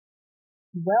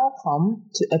Welcome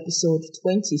to episode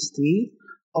 23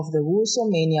 of the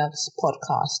Wusomaniacs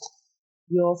podcast,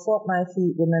 your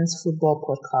fortnightly women's football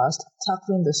podcast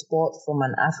tackling the sport from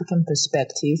an African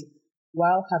perspective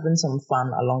while having some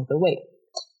fun along the way.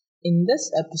 In this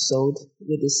episode,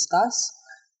 we discuss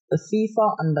the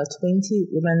FIFA Under 20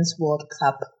 Women's World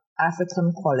Cup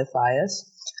African qualifiers,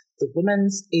 the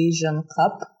Women's Asian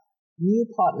Cup, new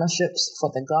partnerships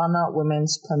for the Ghana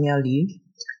Women's Premier League,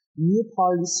 new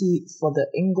policy for the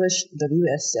English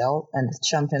WSL and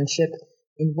Championship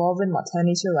involving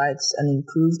maternity rights and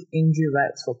improved injury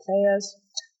rights for players,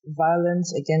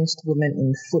 violence against women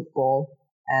in football,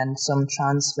 and some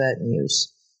transfer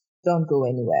news. Don't go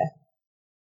anywhere.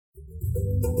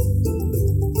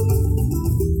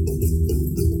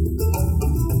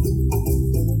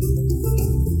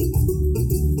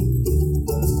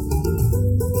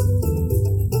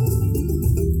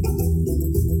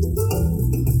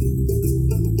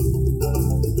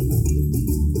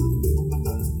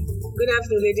 Good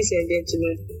afternoon, ladies and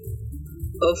gentlemen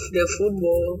of the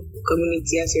football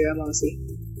community, as Irama will say.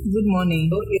 Good morning.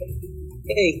 Okay.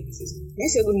 Hey,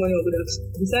 let's say good morning or good afternoon.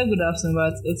 You said good afternoon,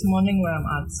 but it's morning where I'm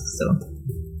at, so.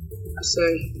 I'm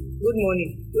sorry. Good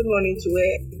morning. Good morning to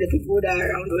where the people that are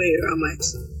around where Irama at.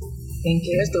 Thank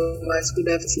The you. rest of us, good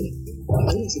afternoon.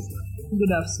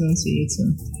 Good afternoon to you too.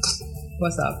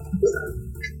 What's up?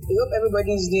 I hope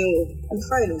everybody's doing well. I'm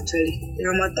fine, actually.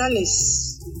 Ramadan is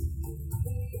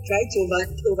trying to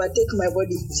overtake my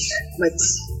body, but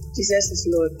Jesus is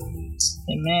Lord.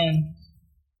 Amen.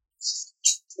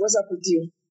 What's up with you?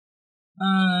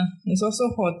 It's also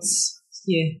hot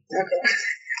here. Okay.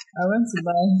 I went to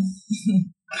buy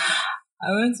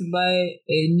I went to buy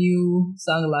a new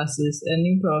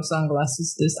pair of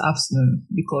sunglasses this afternoon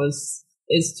because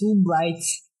it's too bright.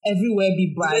 Everywhere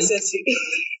be bright Necessary.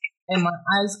 and my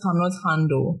eyes cannot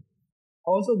handle.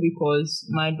 Also because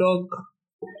my dog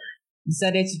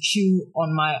decided to chew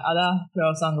on my other pair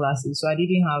of sunglasses, so I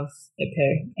didn't have a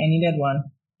pair. I needed one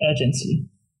urgently.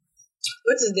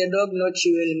 What is the dog not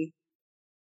chewing?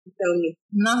 Tell me.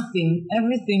 Nothing.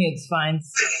 Everything is fine.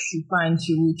 She's fine.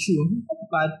 She will chew,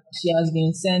 but she has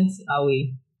been sent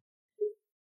away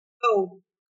Oh,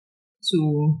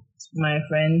 to my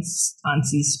friend's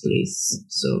auntie's place.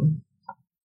 So,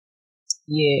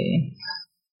 yeah,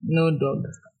 no dog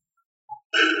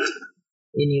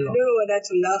any I longer. don't know whether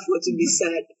to laugh or to be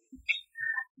sad.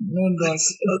 No dog.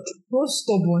 Okay. So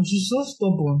stubborn. She's so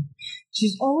stubborn.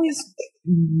 She's always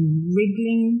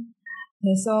wriggling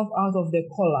herself out of the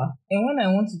collar. And when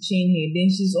I want to chain her, then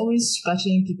she's always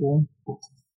scratching people.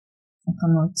 I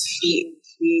cannot. She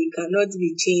cannot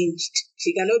be changed.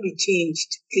 She cannot be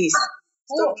changed. Please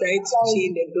stop trying to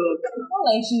chain the dog. It's not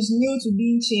like she's new to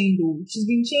being chained though. She's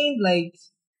been chained like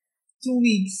 2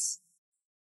 weeks.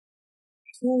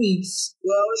 2 weeks.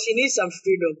 Well, she needs some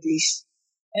freedom, please.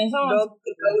 And someone Dog,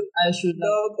 I should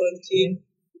dog on chain.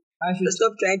 I should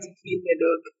Stop trying to chain the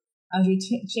dog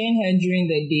chain her during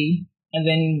the day and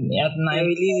then at and night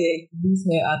release her. release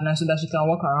her at night so that she can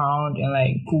walk around and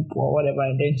like poop or whatever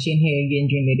and then chain her again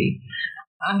during the day.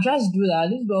 I just do that.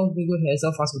 This dog wiggled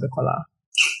herself out with the collar.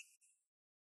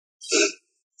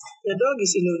 The dog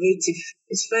is innovative.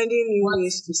 It's finding new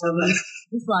ways to survive.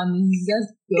 This one is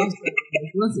just pure stubborn.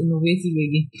 It's not innovative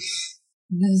again.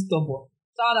 Just stubborn.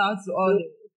 Shout out to all the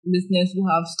listeners who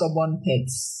have stubborn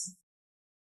pets.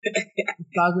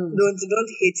 Struggle is Don't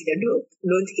hate the dog.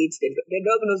 Don't hate the dog. The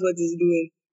dog knows what it's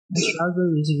doing. the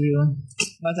struggle is real.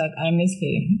 But like I miss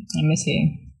her. I miss her.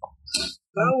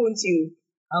 Why won't you?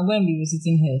 I'm going to be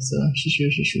visiting her, so she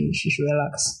should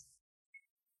relax.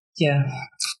 Yeah.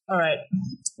 All right.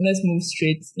 Let's move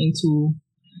straight into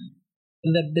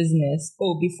the business.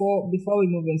 Oh, before we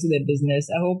move into the business,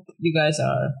 I hope you guys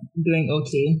are doing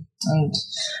okay and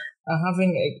are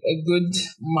having a good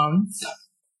month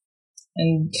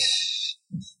and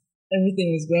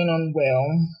everything is going on well.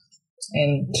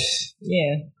 And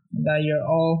yeah, that you're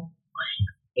all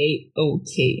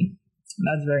a-okay.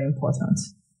 That's very important.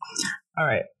 All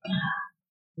right.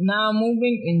 Now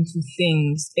moving into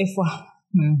things.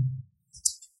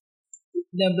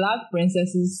 The Black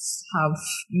Princesses have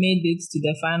made it to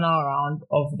the final round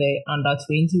of the Under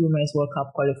 20 Women's World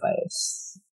Cup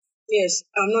qualifiers. Yes,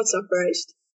 I'm not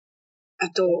surprised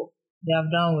at all. They have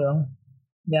done well.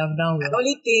 I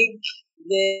only think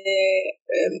the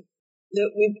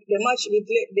match we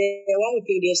played, the one we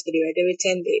played yesterday, right? The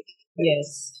return leg.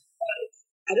 Yes.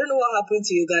 I don't know what happened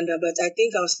to Uganda, but I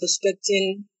think I was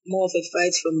expecting more of a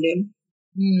fight from them.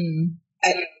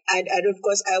 I don't,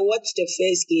 because I watched the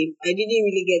first game. I didn't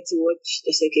really get to watch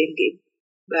the second game,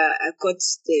 but I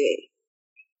was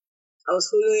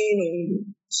following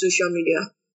on social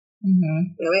media.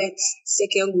 I went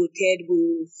second goal, third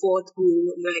goal, fourth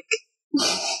goal. I'm like,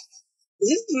 is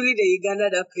it really the Uganda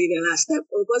that played the last time?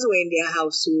 Because we're in their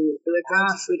house, so they were trying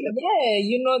to show them. Yeah,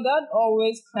 that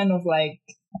always kind of like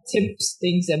tips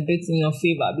things a bit in your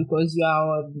favor because you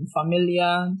are on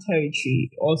familiar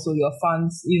territory. Also, your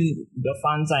fans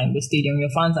are in the stadium.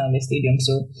 Your fans are in the stadium,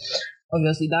 so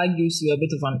obviously that gives you a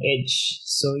bit of an edge.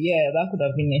 So yeah, that could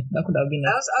have been it. I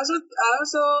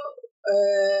also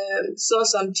saw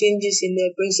some changes in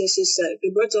the Princesses side. They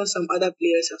brought on some other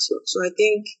players as well. So I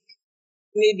think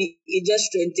maybe it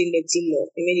just strengthened the team more.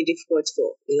 It made it difficult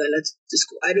for Uganda to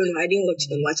score. I don't know. I didn't watch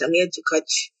the match. I'm yet to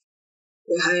catch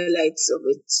the highlights of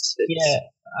it. Yeah,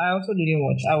 I also didn't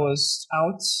watch. I was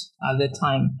out at the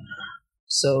time.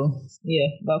 So yeah,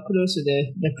 but kudos to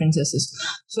the Princesses.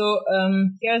 So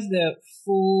here's the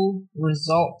full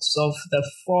results of the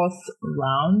fourth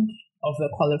round of the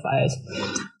qualifiers.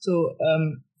 So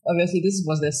obviously this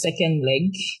was the second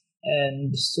leg,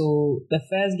 and so the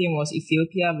first game was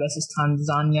Ethiopia versus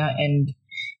Tanzania, and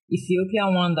Ethiopia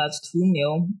won that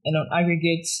 2-0, and on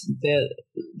aggregate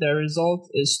the result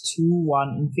is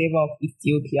 2-1 in favor of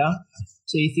Ethiopia.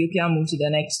 So Ethiopia moved to the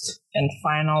next and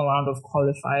final round of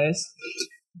qualifiers.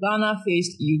 Ghana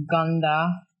faced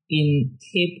Uganda in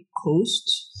Cape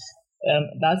Coast.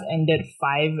 That ended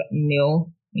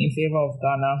 5-0 in favor of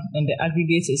Ghana, and the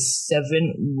aggregate is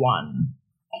 7-1.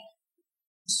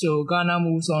 So Ghana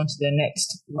moves on to the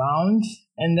next round.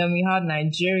 And then we had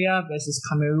Nigeria versus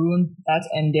Cameroon. That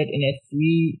ended in a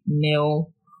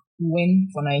 3-0 win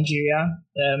for Nigeria.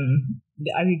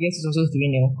 The aggregate is also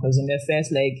 3-0 because in the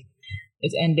first leg,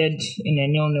 it ended in a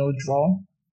 0-0 draw.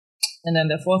 And then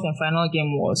the fourth and final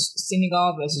game was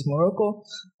Senegal versus Morocco.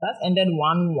 That ended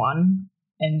 1-1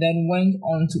 and then went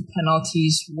on to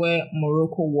penalties where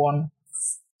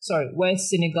where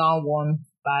Senegal won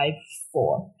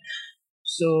 5-4.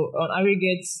 So on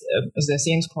aggregate, it's the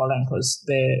same scoreline because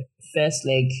the first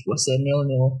leg was a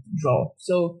 0-0 draw.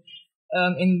 So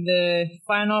in the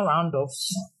final round of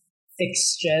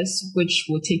fixtures, which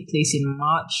will take place in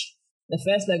March, the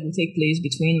first leg will take place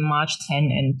between March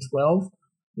 10 and 12.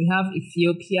 We have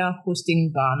Ethiopia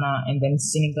hosting Ghana and then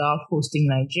Senegal hosting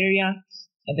Nigeria.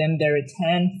 And then the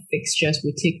return fixtures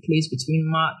will take place between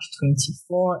March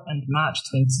 24 and March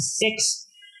 26,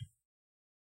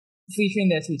 featuring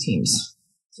the two teams.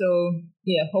 So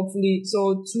yeah, hopefully,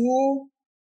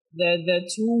 the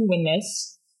two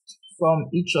winners from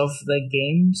each of the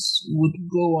games would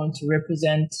go on to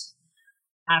represent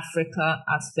Africa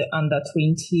at the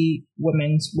Under-20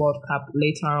 Women's World Cup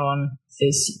later on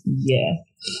this year.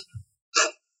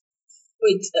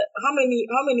 Wait, how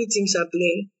many teams are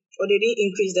playing? Or did they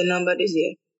increase the number this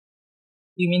year?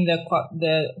 You mean the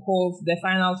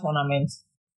final tournament?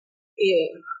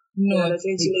 Yeah. No, it's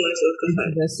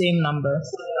the same number.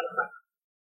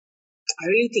 I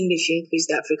really think they should increase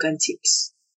the African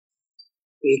teams.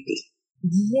 Really.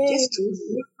 Yeah. Just two.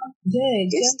 Yeah,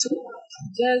 just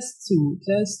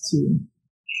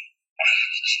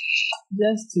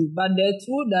two. But the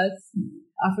two that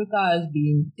Africa has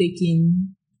been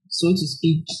taking, so to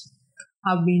speak,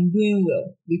 have been doing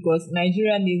well because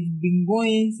Nigeria, they've been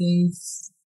going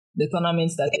since the tournament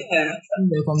started,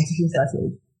 the competition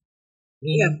started.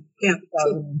 In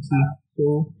 2002.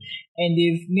 So, and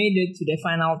they've made it to the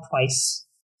final twice.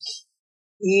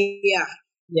 Yeah.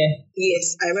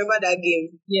 Yes, I remember that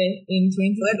game. Yeah, in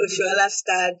 20. When Oshoala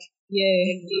started.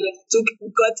 Yeah. And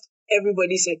got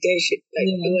everybody's attention.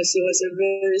 It was a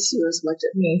very serious match.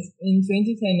 Yes, in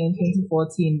 2010 and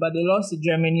 2014, but they lost to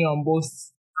Germany on both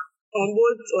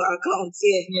accounts.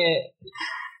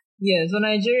 Yeah. So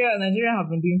Nigeria have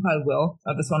been doing quite well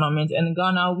at the tournament, and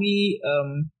Ghana, we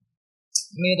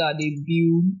made our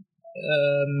debut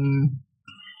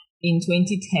in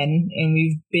 2010, and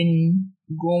we've been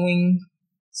going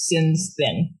since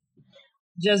then.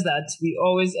 Just that we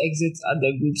always exit at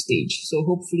the group stage. So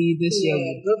hopefully this year.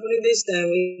 Hopefully this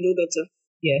time we'll do better.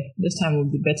 Yeah, this time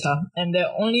will be better. And the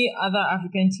only other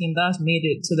African team that's made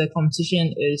it to the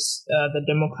competition is the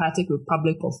Democratic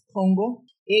Republic of Congo,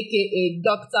 aka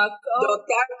Dr. Congo.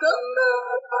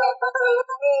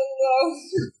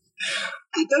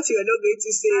 I thought you were not going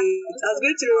to say it. I was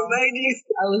going to remind you.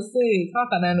 I will say it. How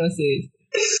can I not say it?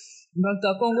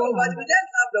 Dr. Congo. No, but we don't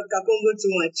love Dr. Congo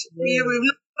too much. Yeah. We've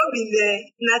not been there,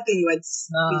 nothing but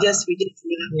we just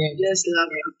love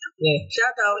him. Yeah.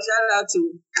 Shout out to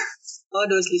all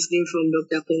those listening from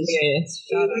Dr. Congo. Yes.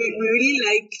 We really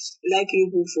like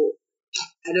you people.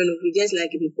 I don't know, we just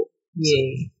like you people.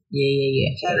 Yeah.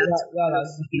 Shout out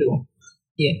to people.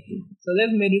 Yeah. So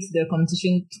they've made it to the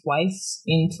competition twice,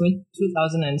 in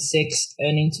 2006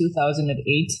 and in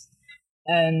 2008.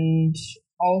 And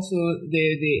also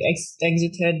they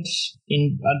exited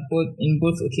in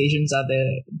both occasions at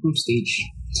the group stage.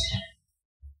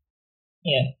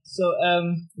 Yeah. So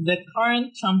the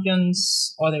current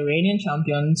champions or the reigning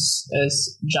champions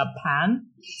is Japan.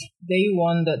 They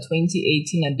won the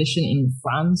 2018 edition in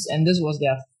France, and this was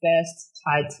their first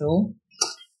title.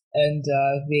 And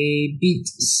they beat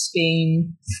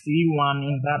Spain 3-1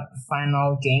 in that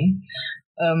final game.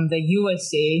 The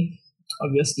USA,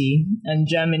 obviously, and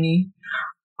Germany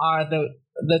are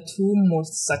the two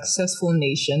most successful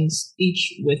nations,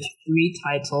 each with 3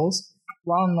 titles,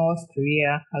 while North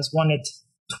Korea has won it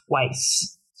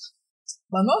twice.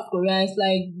 But North Korea is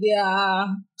like they are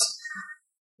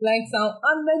like some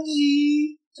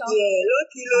energy. Yeah,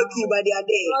 low-key, but they are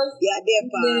there. They are there,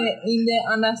 in the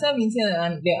under 17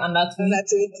 and the under 20,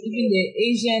 even the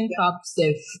Asian Cup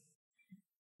stuff.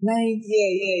 Like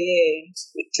yeah.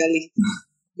 Actually,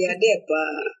 they are there,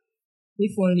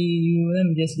 if only let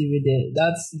me just leave it there.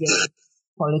 That's just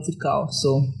political.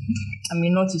 So, I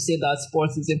mean, not to say that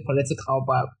sports isn't political,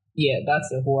 but yeah, that's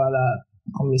a whole other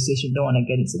conversation. Don't want to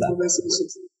get into that.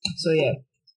 So yeah,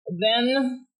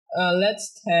 then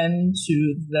let's turn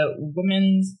to the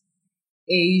Women's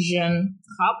Asian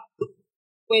Cup,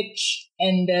 which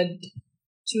ended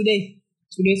today.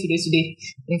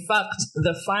 In fact,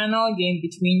 the final game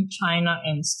between China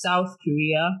and South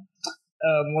Korea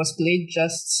was played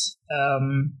just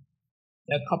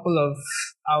a couple of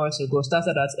hours ago.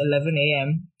 Started at 11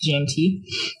 a.m. GMT,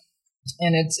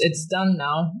 and it's done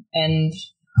now. And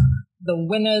the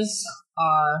winners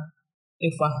are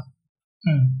IFA.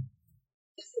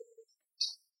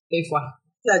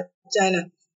 Yeah,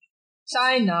 China.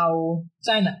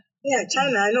 Yeah,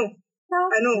 China. I know.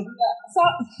 So,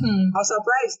 I was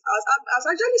surprised. I was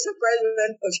actually surprised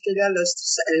when Australia lost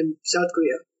to South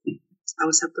Korea. I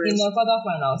was surprised. In the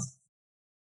quarterfinals.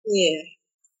 Yeah.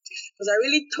 Because I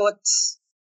really thought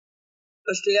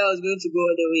Australia was going to go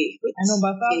all the way. I know,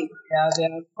 but they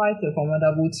are quite a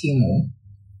formidable team.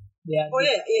 Yeah.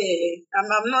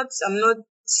 I'm not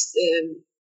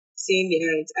saying they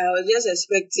aren't. I was just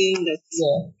expecting that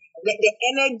the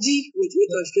energy with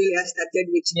which Australia started,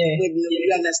 which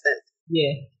you understand.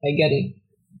 Yeah, I get it.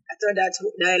 I thought that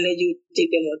energy would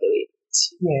take them all the way.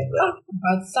 Yeah.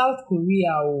 But South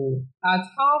Korea, at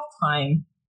halftime,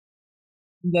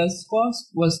 the score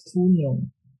was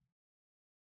 2-0.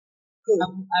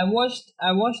 I watched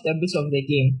a bit of the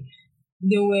game.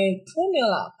 They were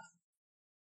 2-0 up.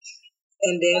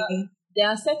 And then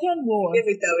their second goal gave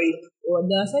it away.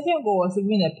 Their second goal was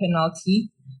even a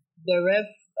penalty. The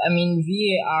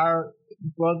VAR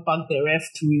brought back the ref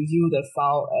to review the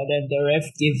foul, and then the ref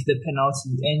gave the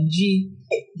penalty. And Ji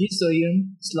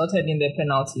Soyun slotted in the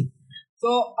penalty.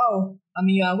 So,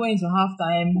 you are going to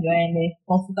halftime, you are in a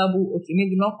comfortable, okay,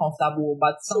 maybe not comfortable,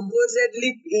 but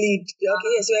supposedly lead.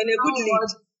 Okay, yes, you are in a good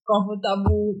lead.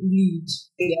 Comfortable lead.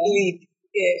 Lead.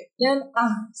 Yeah. Then,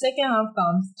 second half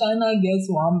comes, China gets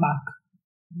one back.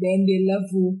 Then they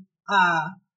level,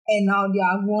 and now they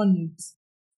have won it.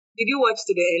 Did you watch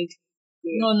to the end?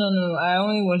 No. I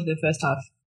only watched the first half.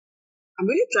 I'm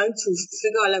really trying to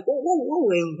figure out, like, what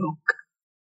went wrong?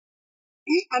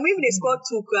 I mean, if they scored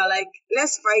 2, like,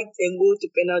 let's fight and go to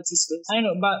penalties first. I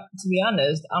know, but to be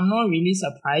honest, I'm not really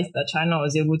surprised that China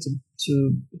was able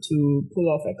to pull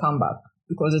off a comeback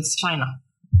because it's China.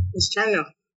 It's China.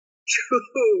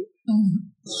 True.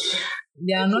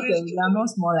 They are not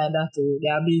small like that too. They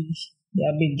are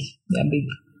big.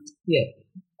 Yeah.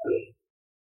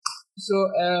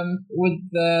 So with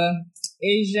the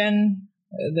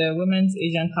Women's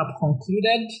Asian Cup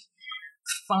concluded,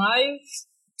 5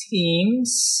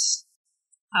 teams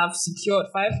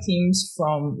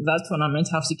from that tournament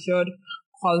have secured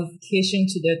qualification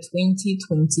to the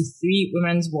 2023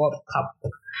 Women's World Cup.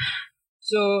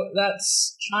 So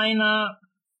that's China,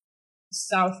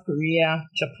 South Korea,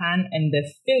 Japan, and the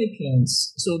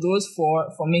Philippines. So those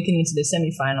 4 for making it to the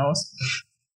semifinals.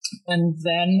 And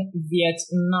then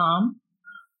Vietnam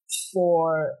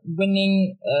for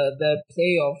winning the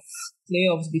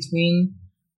playoffs between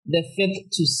the 5th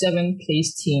to 7th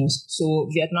place teams. So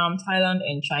Vietnam, Thailand,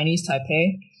 and Chinese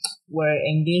Taipei were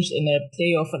engaged in a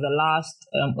playoff for the last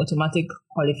automatic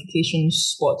qualification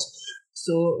spot.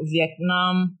 So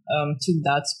Vietnam took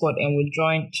that spot and would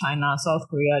join China, South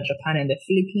Korea, Japan, and the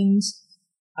Philippines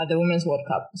at the Women's World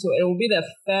Cup. So it will be the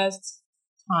first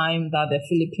time that the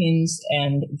Philippines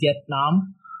and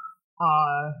Vietnam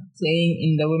are playing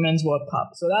in the Women's World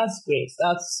Cup. So that's great.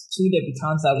 That's 2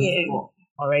 debutants that we've got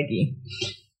already.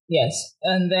 Yes.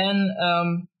 And then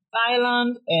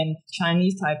Thailand and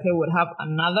Chinese Taipei would have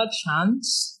another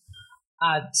chance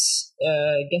at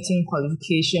getting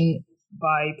qualification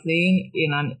by playing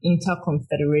in an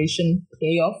inter-confederation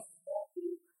playoff.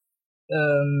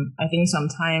 I think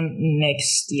sometime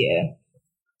next year.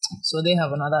 So they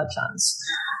have another chance.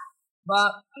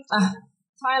 But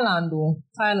Thailand.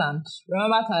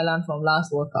 Remember Thailand from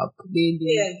last World Cup? I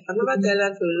remember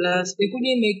Thailand from last. They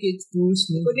couldn't make it through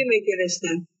smooth. Couldn't make it this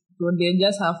time. So they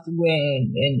just have to go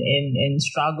and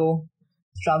struggle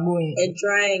and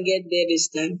try and get there this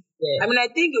time. Yeah. I mean, I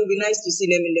think it would be nice to see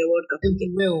them in the World Cup.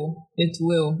 It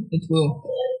will.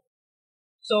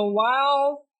 So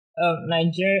while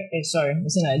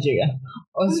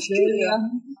Australia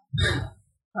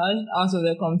out of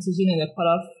the competition in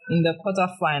the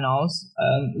quarterfinals,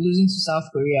 losing to South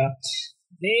Korea,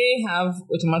 they have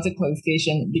automatic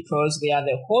qualification because they are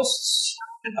the hosts.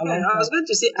 I was going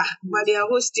to say, but they are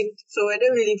hosting, so are they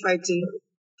really fighting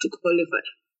to qualify?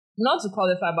 Not to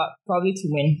qualify, but probably to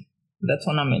win the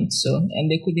tournament. So, and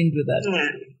they couldn't do that.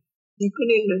 Yeah, they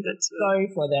couldn't do that. Sorry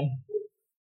for them.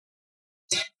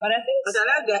 But I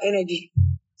like their energy.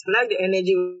 I like the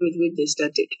energy with which they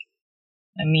started.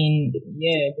 I mean,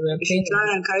 yeah, they were playing.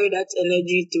 Try and carry that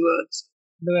energy throughout.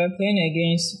 They were playing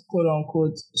against quote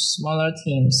unquote smaller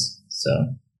teams. So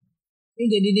if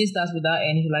they didn't start with that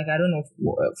energy, like I don't know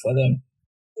for them.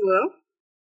 Well,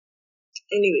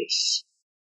 anyways,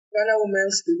 Ghana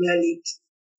Women's Premier League.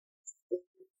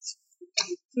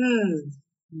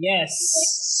 Yes.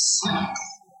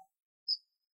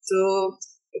 So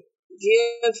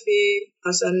GFA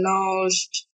has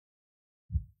announced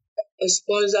a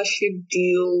sponsorship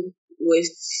deal with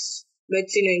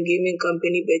betting and gaming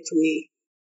company Betway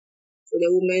for the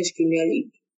Women's Premier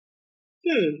League.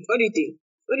 What do you think?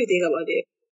 What do you think about the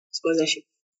sponsorship?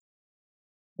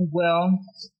 Well,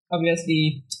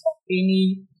 obviously,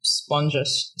 any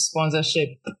sponsorship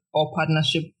or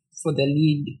partnership for the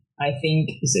league, I think,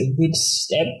 is a good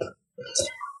step.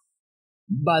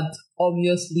 But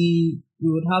obviously,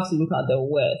 we would have to look at the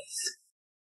worth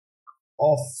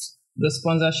of the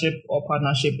sponsorship or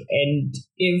partnership and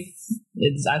if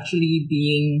it's actually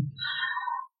being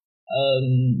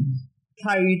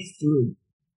carried through.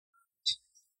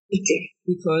 Okay.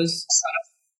 Because,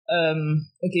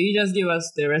 you just give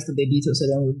us the rest of the details so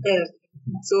then we'll...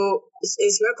 So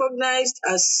it's recognized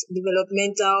as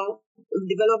development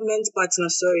partner.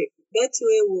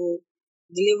 Betway will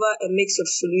deliver a mix of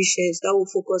solutions that will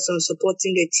focus on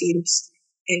supporting the teams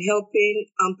and helping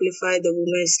amplify the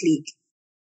women's league.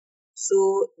 So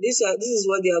this is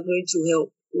what they are going to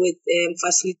help with: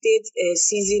 facilitate a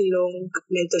season-long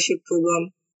mentorship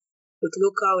program with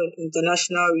local and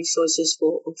international resources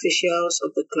for officials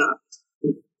of the club,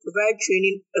 provide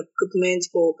training equipment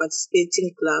for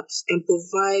participating clubs, and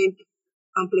provide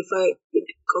amplified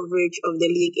coverage of the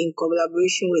league in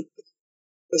collaboration with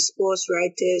the Sports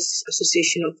Writers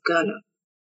Association of Ghana.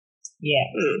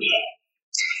 Yeah.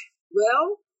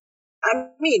 Well, I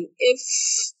mean, if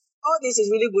all this is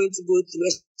really going to go through,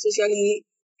 especially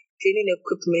training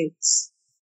equipment,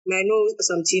 I know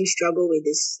some teams struggle with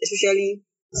this, especially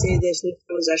since there's no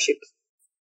sponsorship.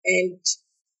 And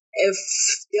if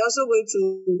they're also going to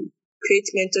create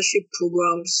mentorship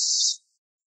programs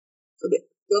for the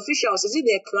officials, is it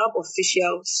the club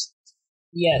officials?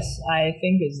 Yes, I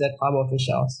think it's the club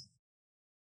officials.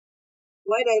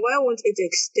 Why won't it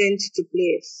extend to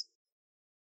players?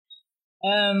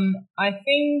 I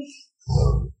think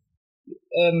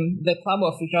the club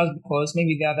officials, because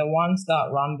maybe they are the ones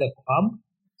that run the club.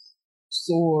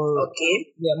 So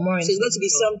okay, more. So it's going to be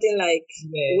something like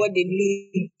what they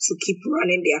need to keep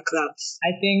running their clubs.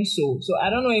 I think so. So I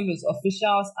don't know if it's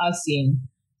officials as in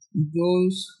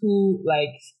those who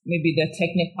like maybe the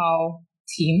technical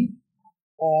team,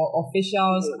 or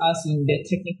officials as in the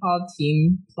technical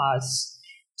team plus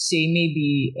say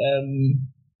maybe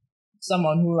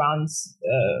someone who runs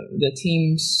the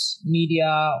team's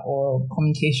media or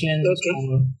communications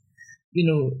or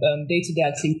day-to-day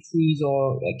activities,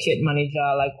 or a kit manager,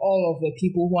 like all of the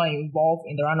people who are involved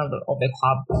in the run of the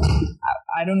club.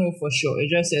 I don't know for sure. It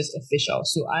just says official,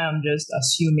 so I am just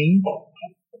assuming.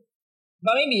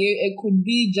 But maybe it could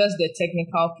be just the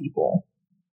technical people.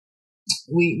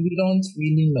 We don't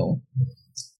really know.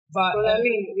 But I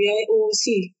mean, we'll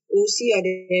see. We'll see at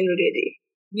the end of the day.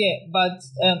 Yeah, but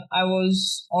I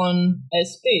was on a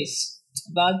space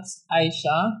that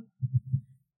Aisha.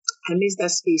 I missed that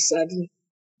space, sadly.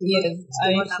 Yes,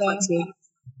 Aisha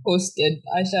hosted.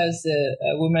 Aisha is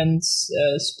a women's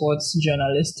sports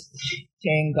journalist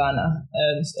here in Ghana,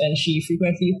 and she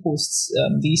frequently hosts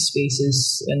these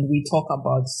spaces, and we talk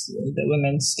about the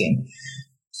women's game.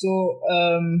 So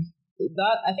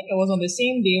that I think it was on the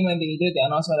same day when they did the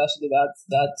announcement that she did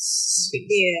that space.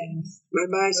 Yeah,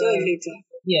 but I saw it later.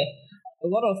 Yeah. a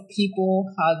lot of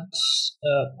people had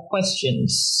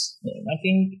questions. I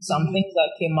think some things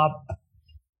that came up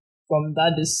from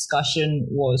that discussion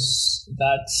was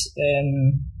that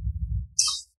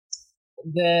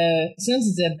since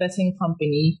it's a betting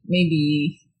company,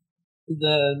 maybe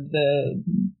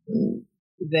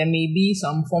there may be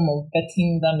some form of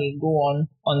betting that may go on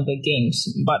the games.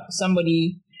 But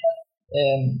somebody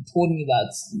told me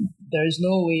that there is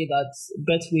no way that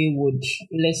Betway would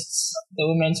list the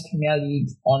Women's Premier League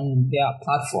on their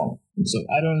platform. So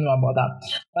I don't know about that.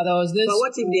 But there was this. But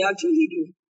what if they actually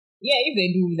do? Yeah, if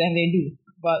they do, then they do.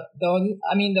 But there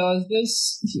was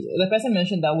this. The person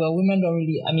mentioned that women don't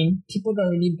really. People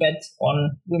don't really bet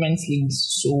on women's leagues.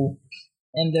 So,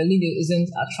 and the league isn't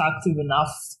attractive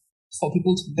enough for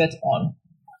people to bet on.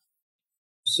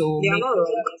 So they are not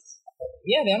wrong.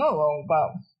 Yeah, they're not wrong.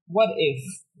 But what if,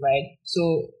 right? So,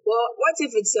 well, what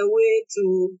if it's a way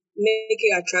to make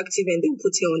it attractive and then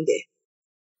put it on there?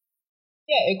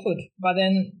 Yeah, it could. But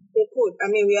then it could.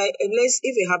 Unless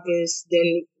if it happens,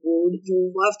 then we'll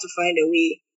have to find a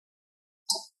way.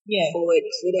 Yeah. Forward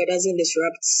so that it doesn't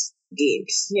disrupt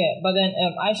games. Yeah, but then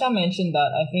Aisha mentioned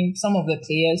that I think some of the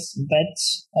players bet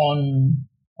on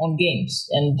games,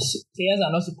 and players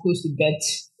are not supposed to bet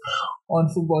on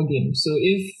football games. So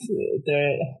if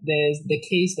there's the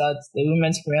case that the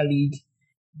Women's Premier League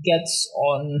gets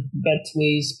on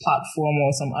Betway's platform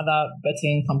or some other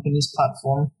betting company's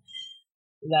platform,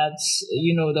 that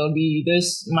there'll be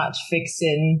this match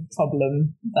fixing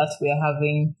problem that we're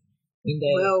having in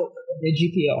the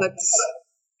GPL. But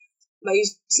you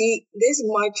see, this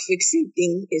match fixing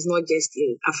thing is not just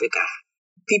in Africa.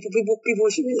 People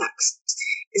should relax.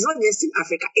 It's not just in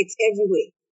Africa; it's everywhere.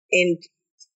 And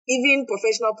even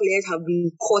professional players have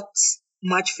been caught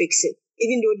match fixing,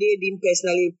 even though they didn't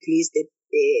personally place the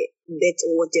bet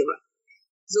or whatever.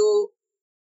 So,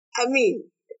 I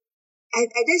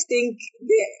just think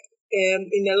that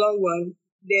in the long run,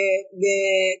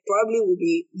 there probably will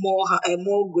be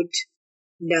more good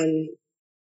than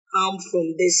harm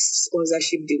from this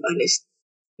sponsorship deal, honest.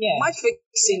 Yeah. Match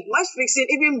fixing,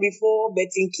 even before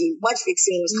betting came, match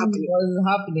fixing was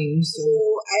happening. So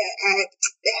I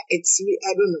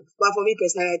don't know. But for me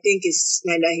personally, I think it's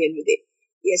neither here nor there.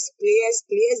 Yes,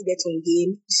 players bet on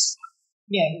games.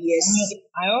 Yeah. Yes.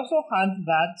 I also had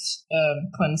that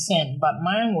concern, but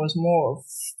mine was more of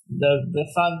the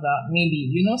fact that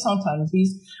maybe, sometimes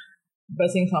these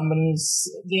betting companies,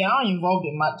 they are involved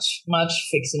in match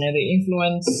fixing and they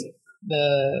influence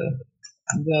the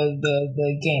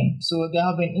game. So there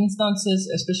have been instances,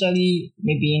 especially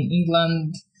maybe in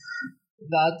England,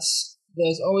 that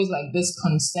there's always like this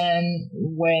concern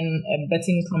when a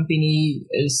betting company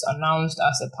is announced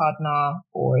as a partner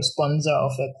or a sponsor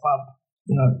of a club.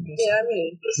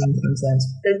 Concerns.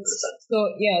 So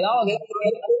yeah, that was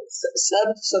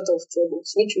some sort of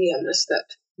troubles, which we understand.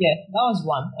 Yeah, that was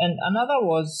one, and another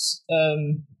was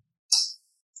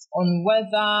on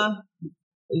whether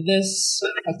this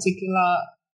particular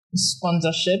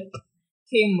sponsorship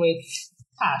came with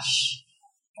cash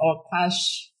or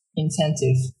cash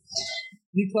incentive,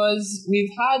 because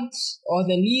we've had, or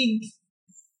the league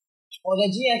or the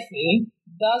GFA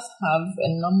does have a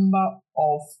number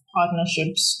of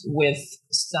partnerships with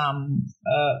some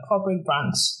corporate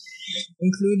brands,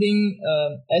 including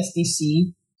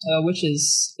SDC, which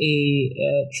is a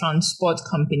transport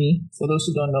company, for those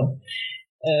who don't know.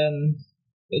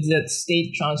 It's a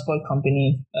state transport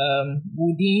company.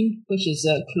 Woodin, which is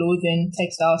a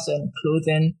textiles and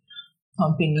clothing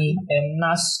company.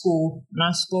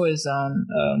 NASCO is an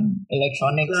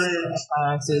electronics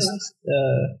appliances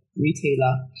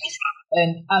retailer,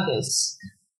 and others.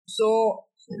 So,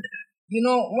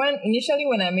 when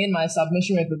I made my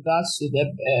submission with regards to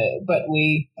the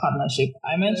Betway partnership,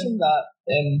 I mentioned that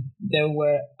there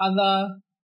were other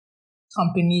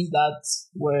companies that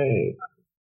were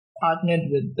partnered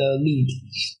with the league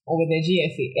or with the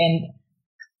GFA, and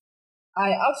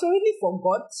I absolutely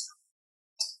forgot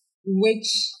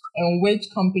which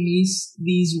companies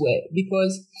these were,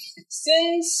 because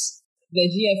since the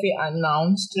GFA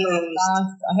announced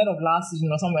ahead of last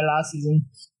season or somewhere last season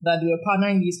that they were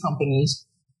partnering these companies,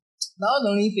 that was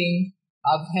the only thing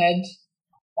I've heard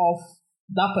of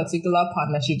that particular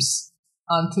partnerships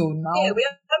until now. Yeah, we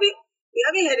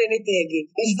haven't heard anything again.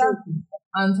 Exactly.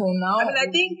 Until now.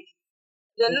 I think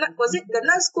the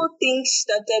NASCO thing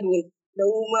started with the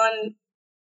woman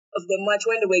of the match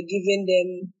when they were giving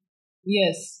them.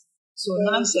 Yes. So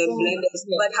NASCO and blenders.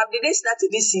 Yes. But have they started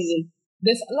this season?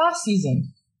 This last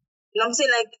season. And I'm saying,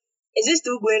 is it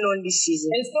still going on this season?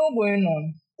 It's still going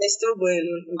on. It's still going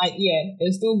on. Yeah,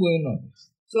 it's still going on.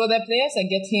 So the players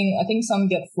are getting, I think some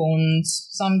get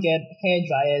phones, some get hair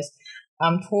dryers.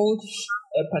 I'm told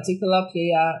a particular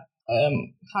player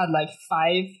had like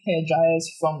 5 hair dryers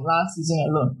from last season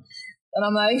alone. And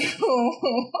I'm like,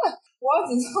 what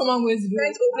is someone going to do?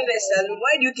 Can't open a salon.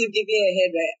 Why do you keep giving a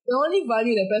hair dryer? The only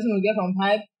value the person will get from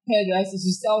 5 hair dryers is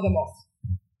to sell them off.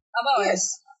 Otherwise,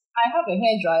 Yes. I have a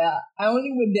hair dryer. I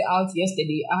only whipped it out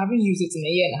yesterday. I haven't used it in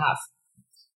a year and a half.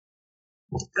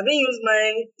 I haven't used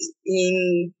mine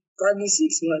in probably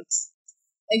 6 months.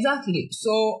 Exactly.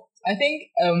 So I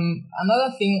think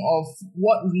another thing of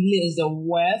what really is the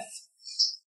worth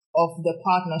of the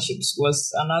partnerships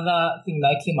was another thing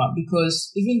that came up,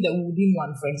 because even the Woodin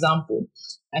one, for example,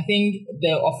 I think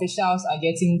the officials are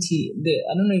getting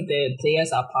I don't know if the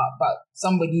players are part, but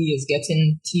somebody is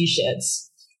getting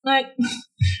T-shirts. Like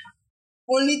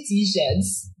only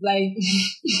T-shirts. Like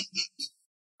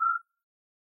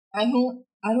I don't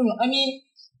know. I mean,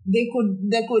 they could.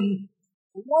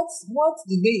 What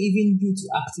did they even do to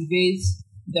activate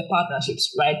the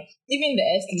partnerships, right? Even the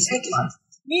STC ones.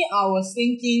 Me, I was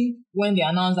thinking when they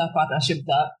announced that partnership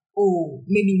that,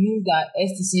 maybe means that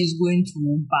STC is going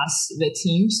to bus the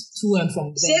teams to and from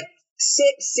them.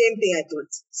 Same thing I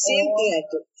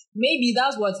thought. Maybe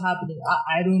that's what's happening.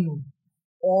 I don't know.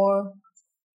 Or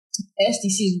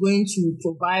STC is going to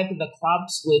provide the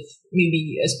clubs with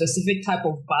maybe a specific type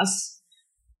of bus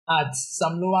at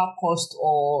some lower cost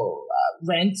or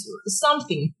rent,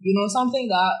 something, something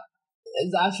that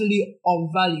is actually of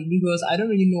value, because I don't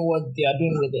really know what they are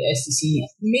doing with the STC.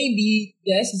 Maybe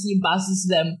the STC buses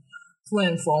them to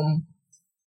and from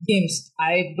games.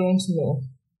 I don't know.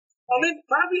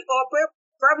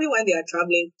 Probably when they are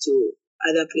traveling to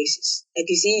other places. Like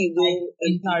you see, you go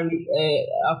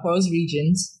across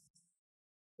regions.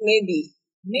 Maybe.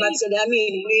 But so I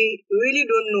mean, we really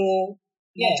don't know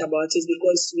much about it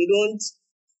because we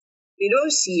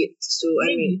don't see it. So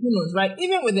maybe, I mean, who knows, right?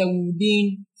 Even with the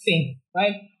Woodin thing,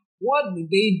 right? What did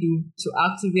they do to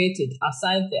activate it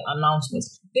aside the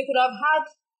announcements? They could have had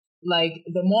like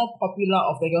the more popular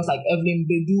of the girls, like Evelyn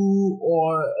Bedu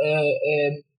or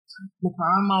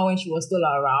Mukarama when she was still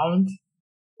around,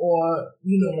 or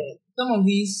some of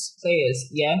these players,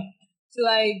 to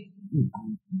like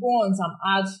go on some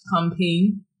ad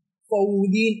campaign for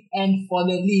Woodin and for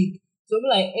the league. So be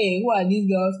like, hey, who are these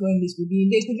girls wearing this Woodin?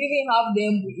 They could even have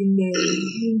them in the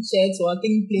shirts or I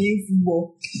think playing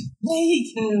football.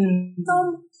 Like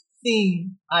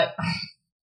something.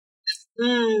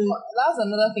 That's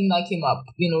another thing that came up.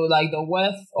 Like the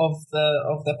worth of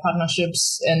the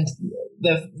partnerships and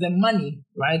the money,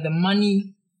 right? The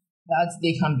money that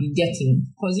they can be getting.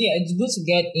 Because it's good to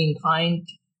get in kind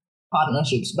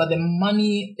partnerships, but the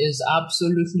money is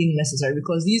absolutely necessary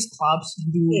because these clubs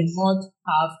do not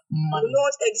have money.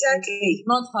 Not exactly. They do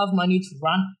not have money to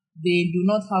run. They do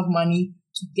not have money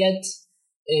to get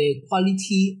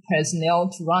quality personnel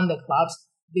to run the clubs.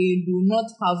 They do not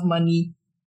have money.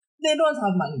 They don't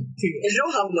have money, period. They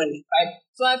don't have money. Right?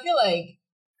 So I feel like,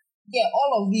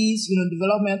 all of these,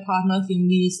 development partner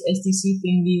thingies, STC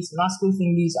thingies, NASCO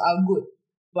thingies are good.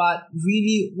 But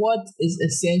really, what is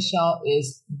essential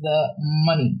is the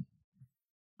money.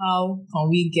 How can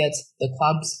we get the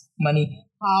clubs money?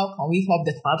 How can we help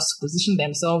the clubs position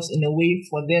themselves in a way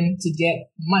for them to get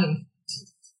money?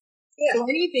 Yeah. So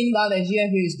anything that the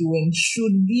GFA is doing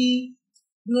should be,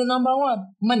 number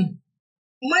one, money.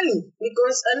 Money,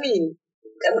 because I mean,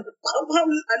 I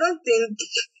don't think.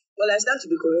 Well, I stand to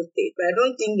be corrected, but I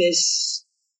don't think there's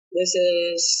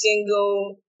a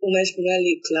single Women's Premier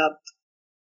League club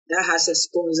that has a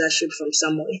sponsorship from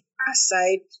somewhere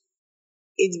aside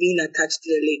it being attached to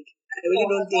the league. I really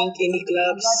don't think any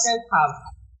clubs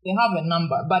have a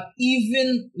number, but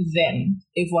even then,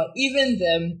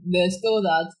 there's still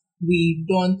that we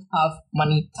don't have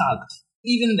money tagged.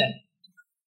 Even then.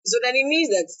 So then it means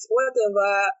that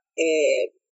whatever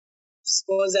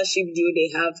sponsorship deal they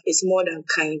have is more than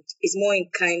kind. It's more in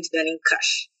kind than in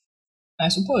cash. I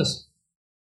suppose.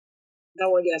 That's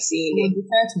what they are saying. It would be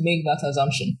fair to make that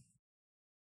assumption.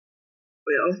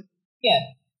 Well.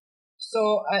 Yeah.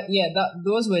 So,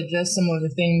 those were just some of the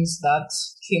things that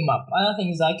came up. Other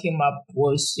things that came up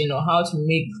was, how to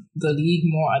make the league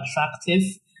more attractive,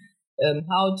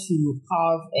 how to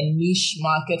carve a niche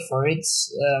market for it,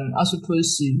 as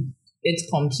opposed to it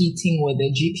competing with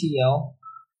the GPL.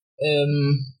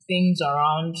 Things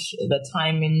around the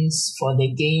timings for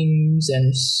the games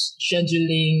and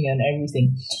scheduling and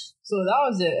everything. So that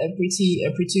was a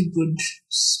pretty good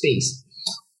space.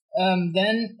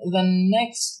 Then the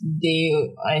next day,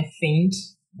 I think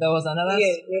there was another.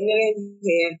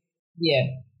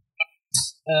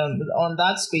 On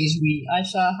that space,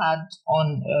 Aisha had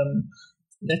on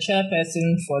the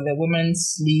chairperson for the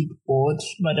Women's League Board,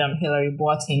 Madam Hilary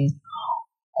Boateng,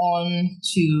 on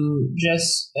to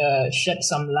just shed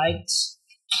some light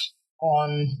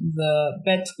on the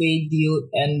Betway deal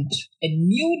and a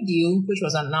new deal which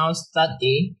was announced that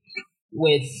day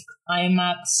with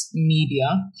IMAX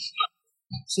Media.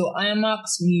 So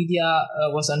IMAX Media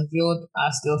was unveiled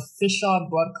as the official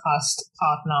broadcast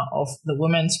partner of the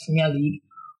Women's Premier League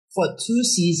for 2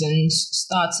 seasons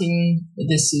starting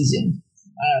this season,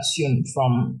 I assume,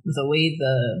 from the way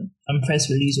the press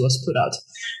release was put out.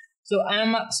 So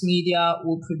IMAX Media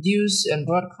will produce and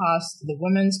broadcast the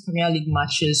Women's Premier League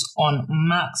matches on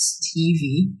Max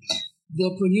TV.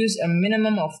 They'll produce a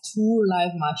minimum of 2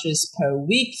 live matches per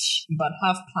week, but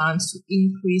have plans to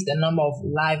increase the number of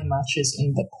live matches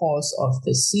in the course of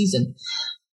the season.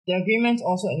 The agreement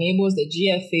also enables the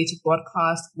GFA to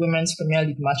broadcast Women's Premier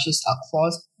League matches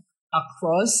across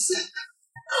platforms,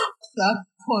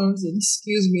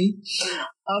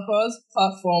 across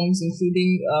platforms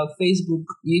including Facebook,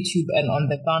 YouTube, and on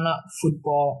the Ghana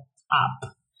Football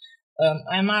app.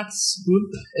 IMAX Group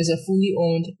is a fully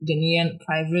owned Ghanaian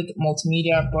private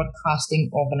multimedia broadcasting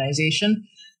organization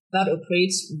that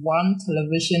operates 1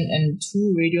 television and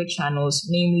 2 radio channels,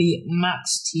 namely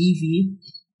Max TV,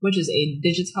 which is a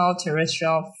digital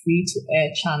terrestrial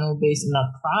free-to-air channel based in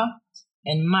Accra,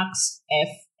 and Max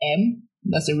FM,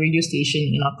 that's a radio station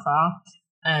in Accra,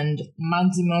 and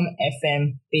Maximum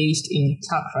FM based in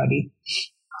Takoradi.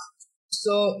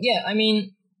 So yeah, I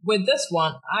mean, with this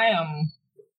one,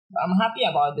 I'm happy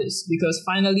about this because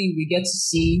finally we get to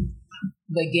see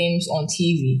the games on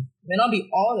TV. May not be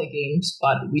all the games,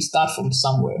 but we start from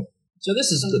somewhere. So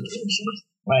this is good,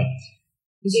 right?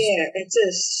 It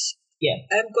is. Yeah.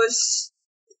 Because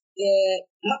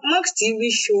Max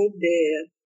TV showed the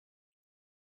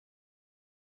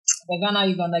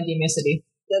Ghana-Uganda game yesterday.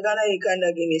 The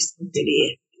Ghana-Uganda game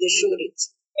yesterday. They showed it.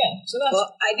 Yeah. So that's.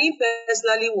 Well, I didn't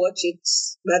personally watch it,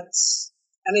 but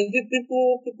I mean,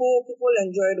 people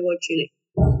enjoyed watching it.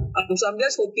 So I'm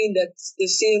just hoping that the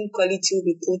same quality will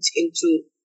be put into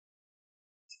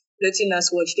letting us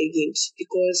watch the games,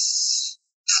 because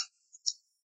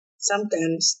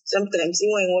sometimes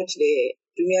even when I watch the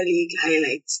Premier League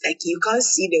highlights, like you can't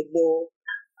see the ball.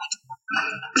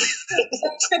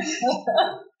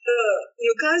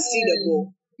 You can't see the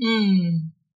ball.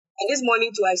 And this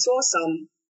morning too, I saw some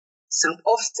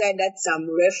offside that some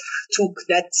ref took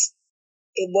that.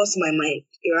 It was my mind,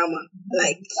 Irama.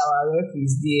 Like our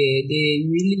referees, they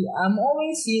really. I'm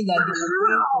always seeing that they are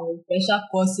doing special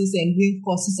courses and doing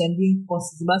courses,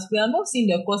 but we are not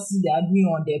seeing the courses they are doing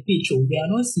on their pitch. They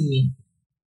are not seeing.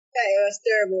 Yeah, it was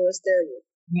terrible.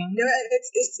 Yeah.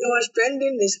 It was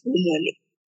trending this morning.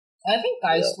 I think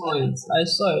I saw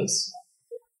it.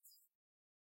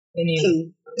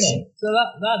 Anyway. Yeah, so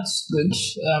that's good.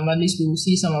 At least we will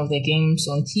see some of the games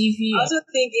on TV. I also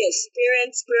think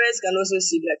parents can also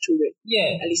see their children.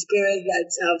 Yeah, at least parents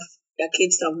that have their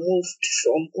kids have moved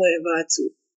from wherever to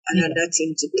another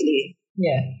team to play.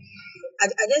 Yeah,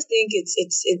 I just think it's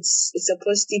a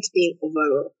positive thing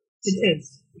overall. It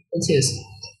is.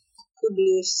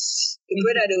 Kudos. We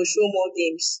pray that they will show more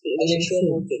games. They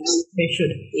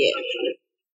should. Yeah.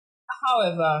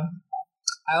 However,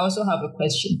 I also have a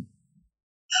question.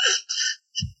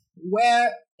 Where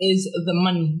is the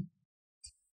money?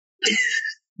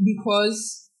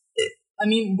 Because, I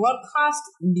mean, broadcast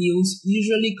deals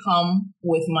usually come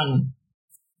with money,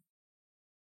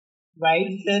 right?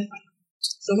 Mm-hmm.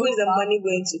 So who is the money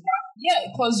going to?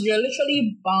 Yeah, because you're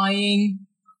literally buying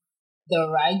the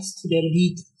rights to the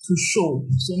league to show.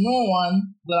 So no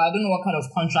one, well, I don't know what kind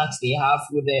of contracts they have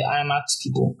with the IMAX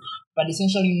people, but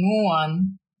essentially no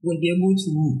one will be able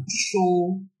to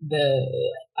show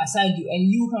aside you, and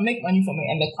you can make money from it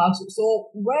and the clubs. So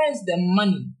where is the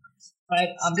money? Right?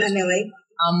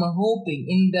 I'm hoping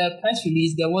in the press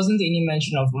release there wasn't any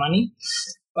mention of money,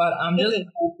 but I'm just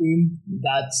hoping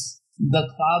that the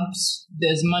clubs,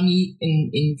 there's money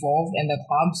involved, and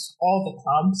all the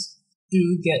clubs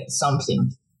do get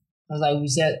something. Because like we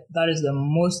said, that is the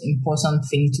most important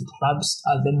thing to clubs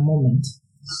at the moment.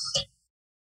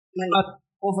 But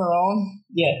overall,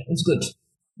 yeah, it's good.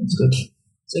 It's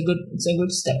a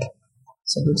good step.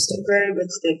 Very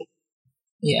good step.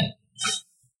 Yeah.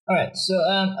 All right. So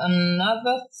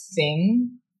another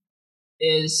thing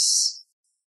is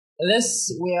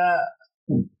we are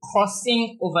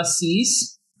crossing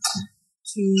overseas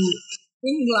to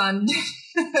England.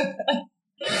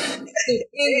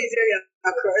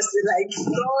 Across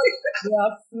we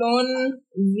are flown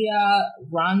via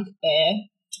RwandAir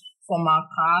from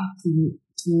Accra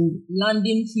to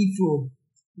London Heathrow.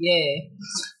 Yeah.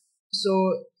 So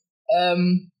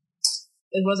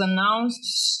it was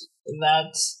announced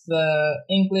that the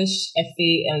English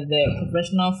FA and the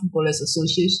Professional Footballers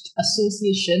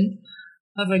Association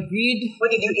have agreed.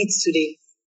 What did you eat today?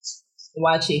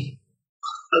 Wachi.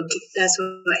 Okay, that's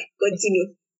right.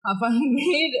 Continue. Have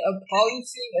agreed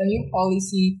a new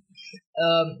policy,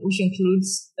 which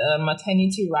includes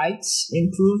maternity rights,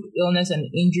 improved illness and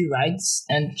injury rights,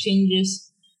 and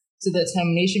changes to the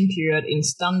termination period in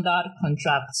standard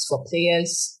contracts for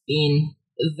players in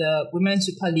the Women's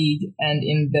Super League and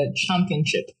in the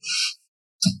Championship.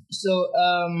 So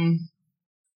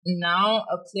now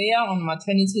a player on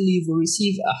maternity leave will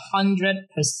receive 100%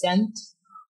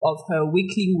 of her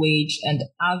weekly wage and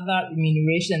other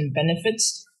remuneration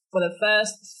benefits for the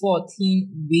first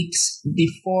 14 weeks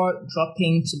before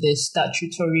dropping to the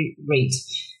statutory rate.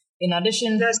 In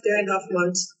addition, that's 3.5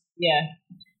 months. Yeah.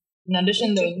 In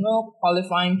addition, there is no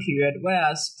qualifying period,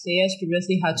 whereas players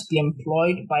previously had to be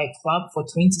employed by a club for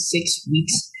 26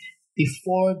 weeks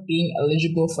before being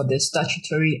eligible for the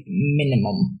statutory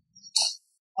minimum.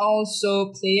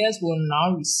 Also, players will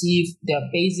now receive their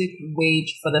basic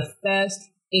wage for the first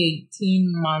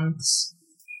 18 months.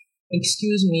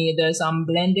 Excuse me, there's some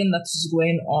blending that is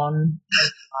going on in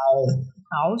my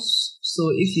house. So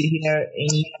if you hear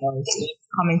any noise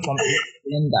coming from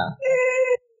Linda,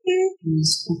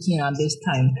 who's cooking at this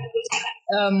time.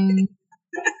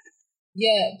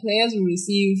 Players will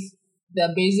receive their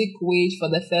basic wage for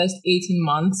the first 18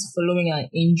 months following an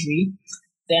injury,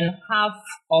 then half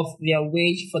of their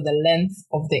wage for the length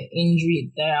of the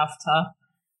injury thereafter,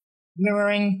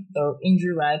 mirroring the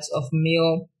injury rights of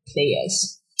male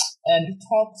players. And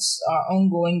talks are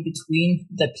ongoing between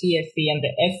the PFA and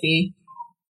the FA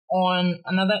on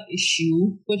another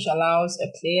issue which allows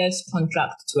a player's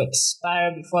contract to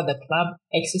expire before the club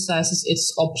exercises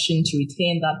its option to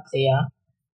retain that player.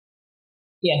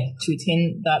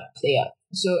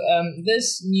 So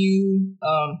this new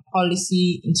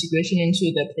policy integration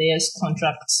into the players'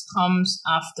 contracts comes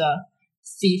after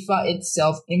FIFA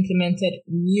itself implemented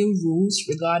new rules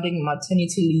regarding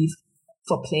maternity leave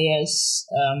for players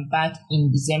back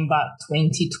in December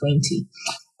 2020.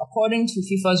 According to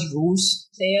FIFA's rules,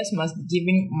 players must be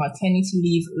given maternity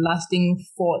leave lasting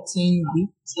 14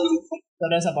 weeks. So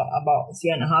that's about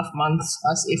 3.5 months,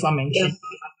 as Ifa mentioned.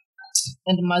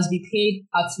 And must be paid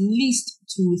at least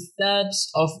 2/3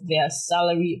 of their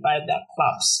salary by their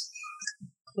clubs.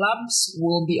 Clubs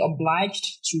will be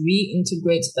obliged to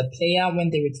reintegrate the player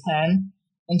when they return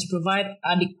and to provide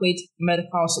adequate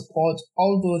medical support,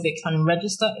 although they can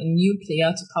register a new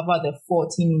player to cover the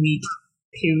 14-week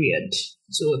period.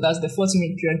 So that's the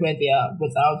 14-week period where they are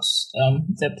without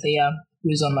the player who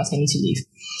is on maternity leave.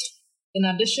 In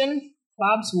addition,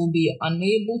 clubs will be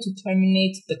unable to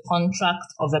terminate the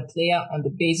contract of a player on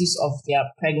the basis of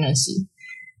their pregnancy.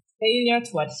 Failure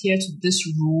to adhere to this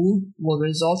rule will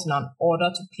result in an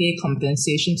order to pay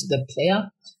compensation to the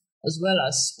player, as well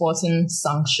as sporting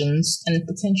sanctions and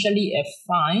potentially a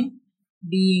fine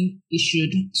being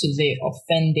issued to the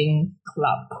offending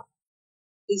club.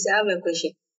 Please, I have a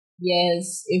question.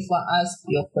 Yes, if I ask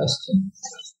your question.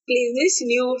 Please, this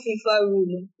new FIFA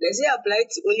rule, does it apply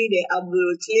to only the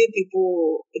Abdul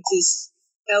people? It is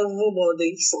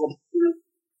everybody.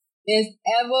 It's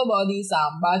everybody,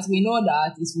 but we know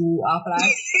that it will apply.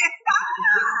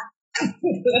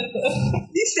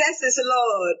 This says is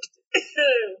Lord.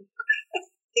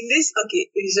 In this, okay,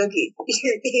 it is okay.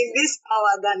 In this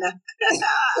our Ghana.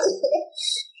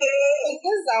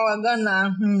 This our Ghana.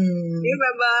 You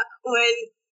remember when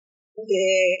the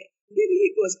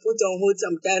league was put on hold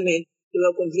sometime and they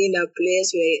were complaining that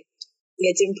players were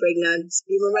getting pregnant.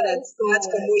 You remember that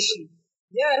commotion?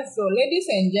 Yes, so ladies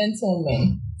and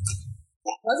gentlemen,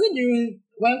 was it during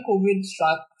when COVID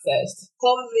struck first?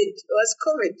 It was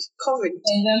COVID.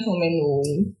 And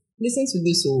gentlemen, listen to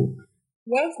this.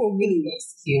 When COVID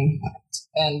first came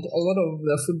and a lot of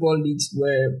the football leagues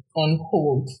were on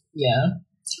hold,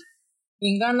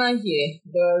 in Ghana here,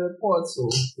 there are reports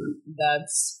that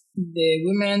the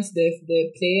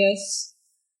players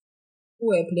who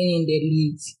were playing in the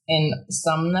league and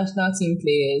some national team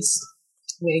players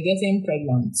were getting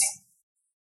pregnant.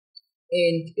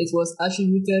 And it was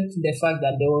attributed to the fact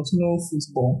that there was no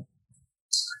football.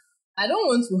 I don't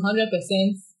want to 100%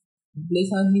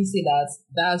 blatantly say that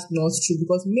that's not true,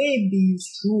 because maybe it's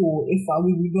true. If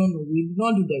we don't know, we did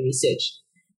not do the research.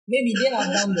 Maybe they have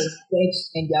done the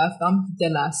research and they have come to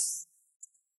tell us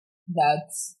that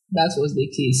that was the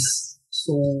case.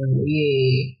 So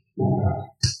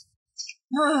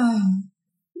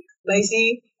But you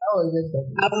see,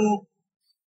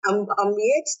 I'm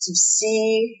yet to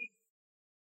see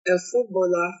a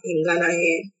footballer in Ghana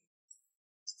here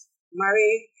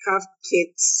marry, have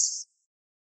kids,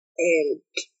 and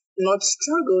not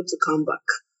struggle to come back.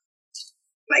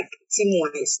 Like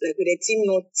team-wise, like with the team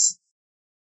not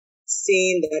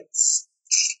saying that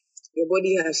your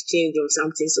body has changed or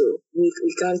something, so we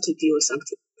can't keep you or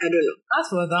something. I don't know. As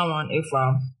for that one,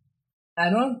 I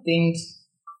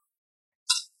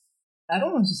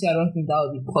don't want to say I don't think that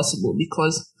would be possible,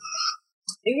 because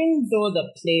even though the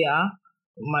player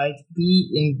might be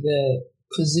in the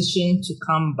position to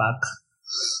come back,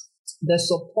 the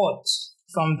support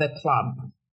from the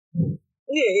club.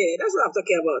 Yeah, that's what I'm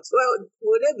talking about. Well,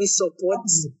 will there be support?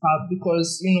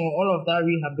 Because, all of that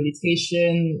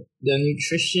rehabilitation, the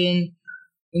nutrition,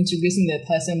 integrating the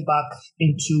person back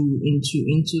into.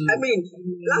 I mean,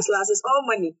 last is all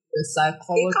money. The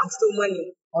psychology. It comes to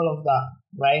money. All of that,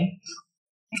 right?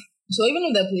 So even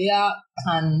if the player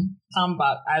can come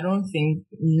back, I don't think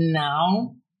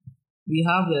now we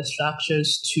have the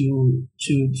structures to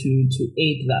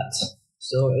aid that.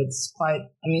 So it's quite.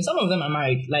 I mean, some of them are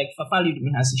married. Like Fafa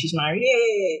Ludmihasi, she's married.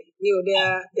 Yeah. There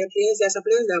are players. There's some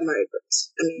players that are married, but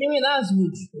maybe that's good.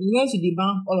 We're going to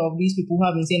debunk all of these people who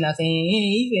have been saying that.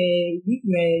 Hey, if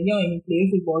you're young and you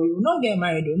play football, you will not get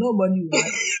married. Or nobody will.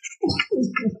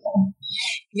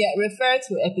 Yeah, refer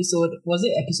to episode. Was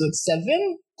it episode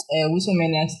 7?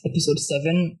 WrestleMania episode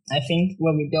 7, I think,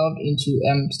 where we delved into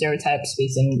stereotypes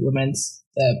facing women's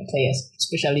players,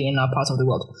 especially in our part of the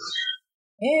world.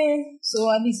 So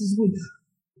at least it's good.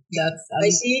 I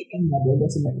see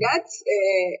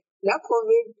that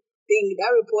COVID thing,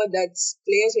 that report that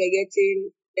players were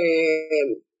getting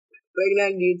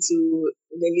pregnant due to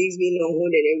the leagues being on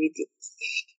hold and everything.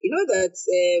 You know that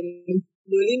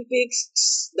the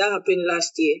Olympics that happened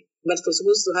last year, but was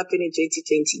supposed to happen in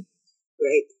 2020,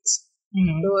 right?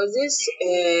 Mm-hmm. There was this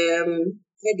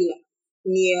headline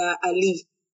near Ali,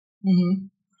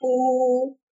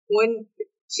 who, when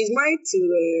she's married to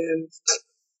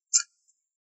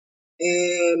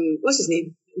what's his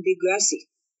name? Degrassi.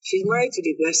 She's married to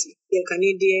Degrassi, the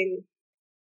Canadian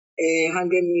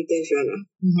 100 meters runner.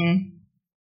 Mm-hmm.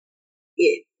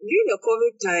 Yeah, during the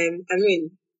COVID time, I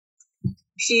mean,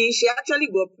 she actually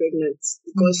got pregnant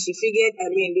because she figured, I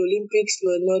mean, the Olympics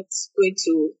were not going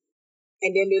to,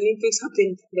 and then the Olympics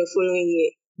happened the following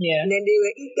year. Yeah. And then they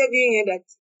were interviewing her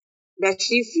that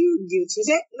she feels guilty. She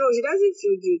said, no, she doesn't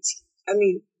feel guilty. I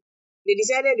mean, they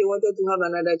decided they wanted to have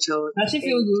another child. Does she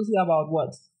feel guilty about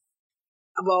what?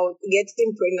 About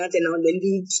getting pregnant and on the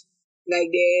league,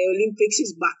 like the Olympics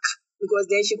is back, because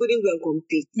then she couldn't go and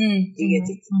compete. You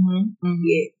get it?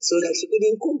 Yeah, so that she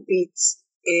couldn't compete,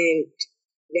 and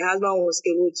the husband was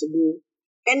able to go.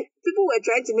 And people were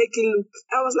trying to make it look,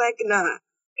 I was like, nah,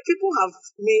 people have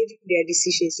made their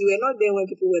decisions. You were not there when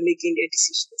people were making their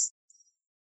decisions.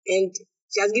 And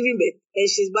she has given birth, and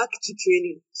she's back to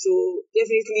training. So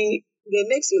definitely, the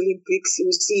next Olympics,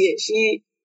 we'll see her. She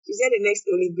said the next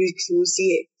Olympics, we'll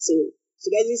see her. So she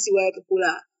doesn't see why people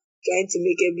are trying to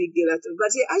make a big deal out of it.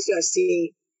 But yeah, as you are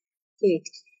saying,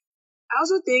 I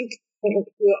also think,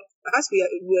 as we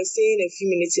were saying a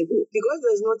few minutes ago, because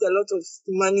there's not a lot of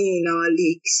money in our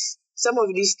leagues, some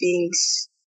of these things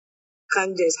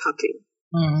can't just happen.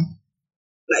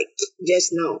 Like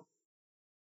just now.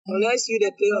 Unless you,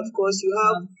 the player, of course, you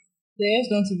have. Players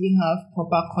don't even have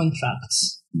proper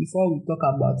contracts before we talk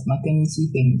about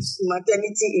maternity things.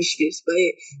 Maternity issues. But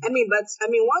once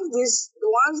this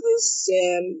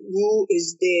rule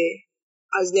is there,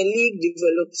 as the league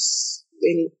develops,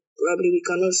 then probably we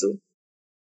can also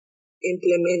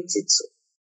implement it.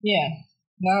 Yeah,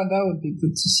 that would be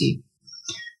good to see.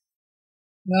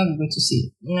 That would be good to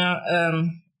see. Now,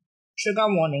 trigger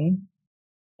warning.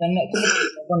 The next thing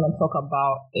we're going to talk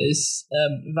about is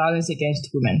violence against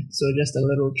women. So just a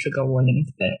little trigger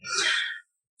warning there.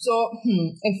 So,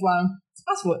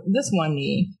 as for this one,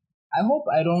 I hope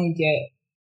I don't get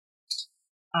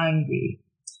angry,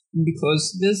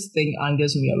 because this thing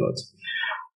angers me a lot.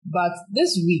 But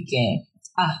this weekend,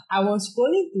 I was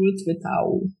scrolling through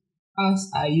Twitter, as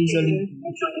I usually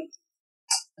do,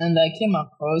 and I came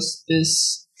across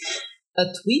a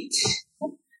tweet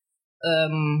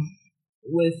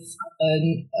with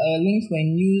a link to a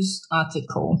news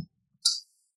article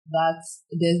that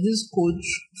there's this coach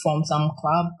from some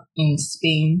club in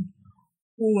Spain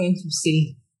who went to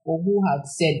say, or who had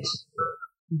said,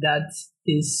 that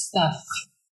his staff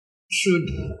should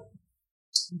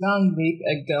gang rape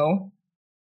a girl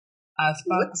as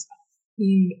part of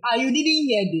him. You didn't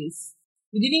hear this.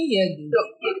 No,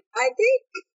 I think,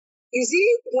 you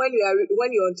see, when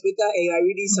you're on Twitter and you are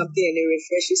reading something and it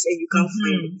refreshes and you can't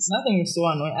find it. Nothing is so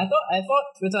annoying. I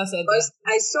thought Twitter said that.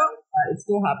 I saw it's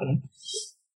still happening.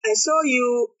 I saw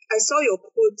you I saw your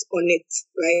quote on it,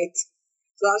 right?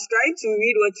 So I was trying to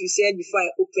read what you said before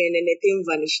I opened, and the thing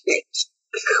vanished, like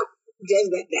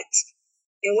just like that.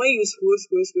 And when you scroll,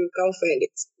 you can't find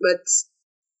it. But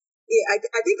yeah,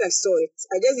 I think I saw it.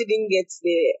 I just didn't get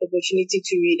the opportunity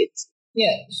to read it.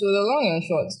 Yeah, so the long and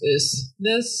short is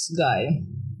this guy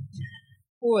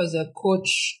who was a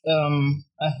coach,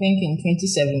 I think in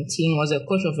 2017, was a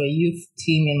coach of a youth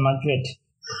team in Madrid,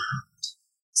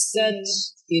 said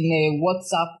in a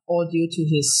WhatsApp audio to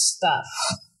his staff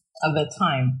at the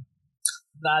time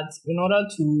that in order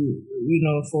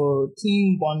to, for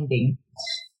team bonding,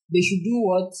 they should do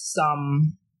what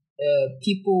some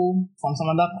people from some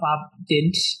other club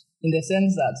did, in the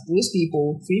sense that those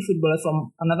people, three footballers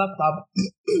from another club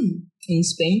in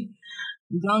Spain,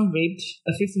 gang raped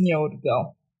a 15-year-old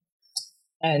girl.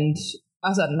 And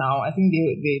as of now, I think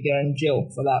they're in jail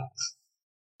for that.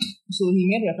 So he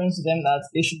made reference to them that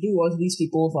they should do what these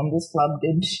people from this club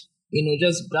did,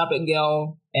 just grab a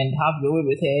girl and have your way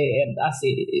with her, and that's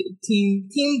it.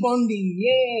 Team bonding,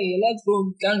 yay, let's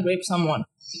go gang rape someone.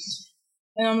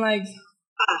 And I'm like,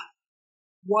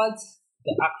 what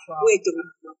the actual... Wait a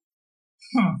minute.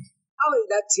 How is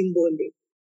that team bonding?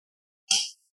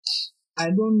 I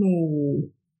don't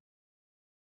know.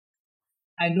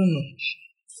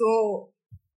 So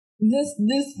this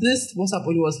WhatsApp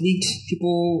audio was leaked,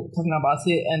 people talking about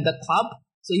it, and the club.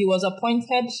 So he was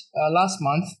appointed last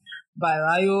month by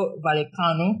Rayo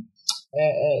Vallecano,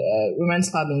 women's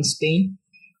club in Spain,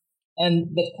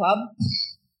 and the club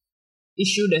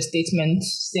issued a statement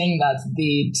saying that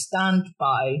they stand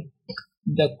by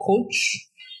the coach.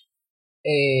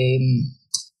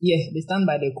 They stand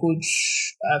by the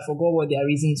coach. I forgot what their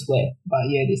reasons were, but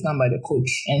they stand by the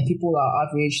coach, and people are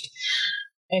outraged.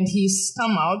 And he's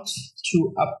come out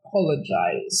to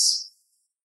apologize.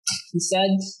 He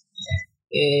said,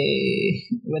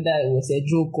 whether it was a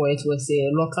joke or it was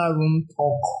a locker room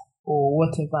talk or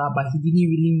whatever, but he didn't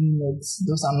really mean it.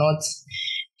 Those are not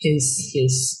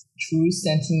his true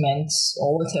sentiments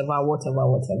or whatever.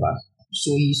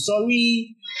 So he's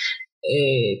sorry.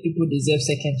 People deserve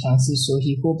second chances, so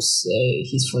he hopes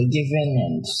he's forgiven,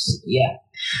 and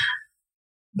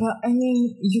But I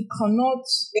mean, you cannot.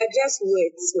 They're just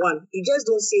words. One, you just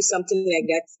don't say something like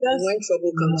that. When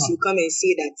trouble comes, you come and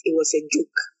say that it was a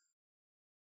joke.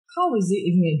 How is it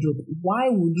even a joke?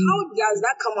 Why would you? How does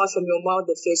that come out from your mouth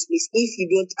in the first place if you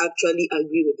don't actually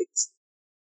agree with it?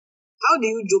 How do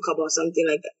you joke about something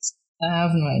like that? I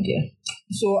have no idea.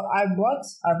 So I brought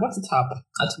it up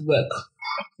at work.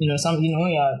 You're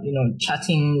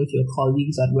chatting with your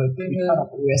colleagues at work.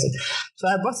 So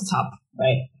I brought it up,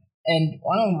 right? And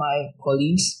one of my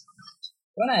colleagues,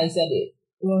 when I said it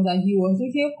was like he was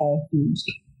looking confused.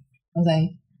 I was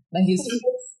like his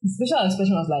facial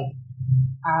expression was like,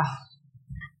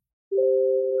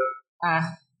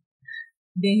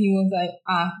 Then he was like,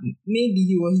 maybe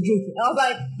he was joking. I was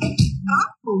like,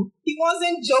 he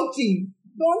wasn't joking.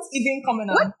 Don't even comment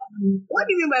on it. What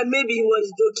do you mean by maybe he was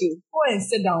joking? Go and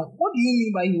sit down. What do you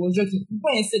mean by he was joking?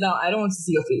 Go and sit down. I don't want to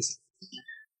see your face.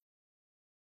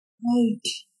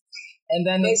 And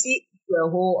then they see the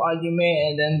whole argument,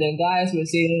 and then the guys were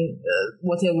saying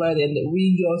whatever, then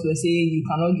we girls were saying you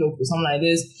cannot joke with something like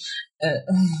this.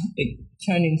 It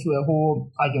turned into a whole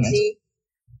argument. See,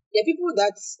 the people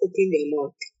that open their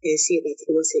mouth and say that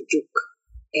it was a joke,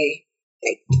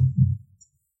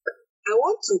 I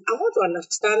want to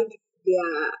understand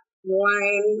their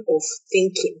line of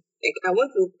thinking. Like, I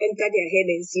want to enter their head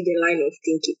and see the line of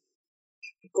thinking.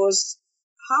 Because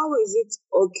how is it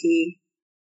okay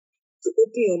to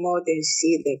open your mouth and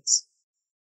say that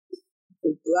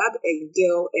you grab a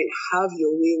girl and have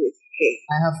your way with her?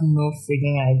 I have no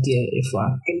freaking idea,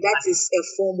 Ifwa. And that is a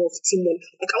form of teamwork.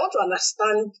 Like, I want to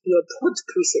understand your thought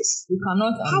process. You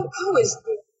cannot. How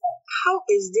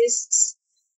does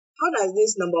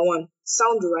this, number one,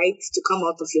 sound right to come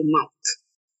out of your mouth?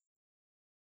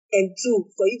 And two,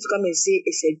 for you to come and say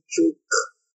it's a joke.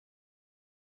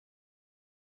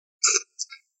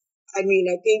 I mean,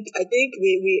 I think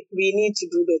we need to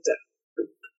do better.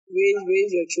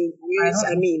 Raise your children. You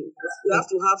have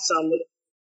to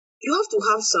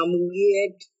have some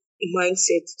weird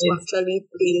mindset to actually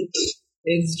think.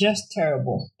 It's just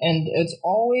terrible. And it's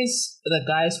always the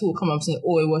guys who come up saying, it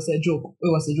was a joke.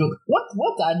 It was a joke. What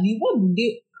do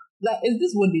they, like, is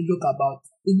this what they joke about?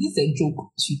 Is this a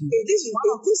joke to you? Is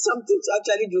this something to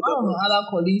actually joke about? My other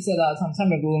colleague said that some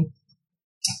time ago.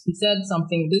 He said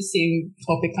something, this same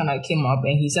topic kind of came up,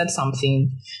 and he said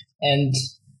something, and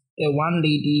one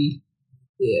lady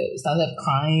started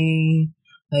crying,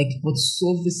 like, was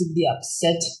so visibly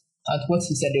upset at what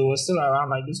he said. They were still around,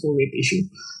 like, this whole rape issue.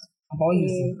 about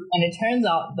his and it turns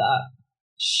out that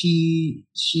she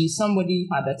somebody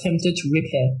had attempted to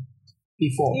rape her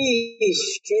before.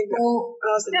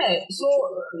 So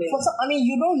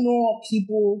you don't know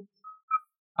people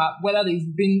whether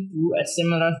they've been through a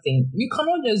similar thing. You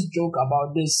cannot just joke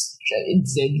about this.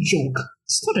 It's a joke.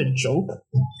 It's not a joke.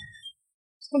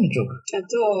 It's not a joke at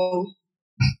all.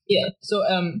 Yeah. So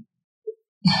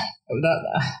that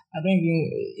I don't even,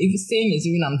 if saying it's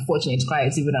even unfortunate,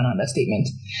 it's even an understatement.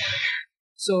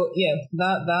 So yeah,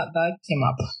 that came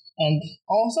up, and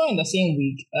also in the same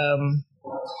week,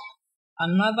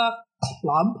 another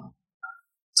club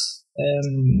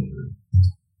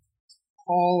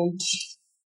called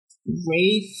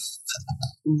Raith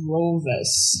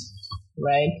Rovers,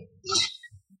 right?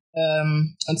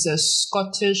 It's a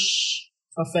Scottish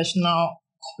professional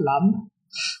club.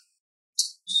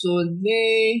 So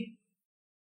they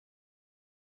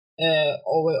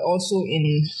were also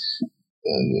in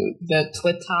the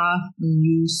Twitter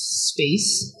news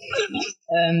space.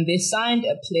 They signed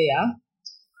a player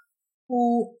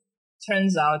who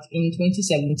turns out in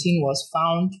 2017 was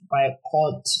found by a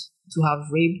court to have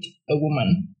raped a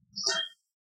woman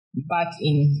back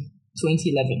in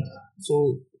 2011.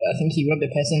 So I think he raped a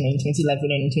person in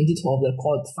 2011, and in 2012 the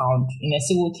court found in a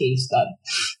civil case that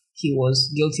he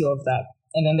was guilty of that.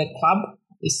 And then the club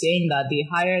is saying that they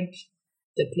hired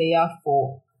the player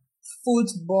for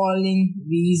footballing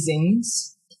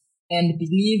reasons and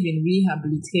believe in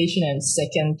rehabilitation and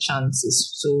second chances.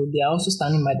 So they are also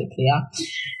standing by the player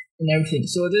and everything.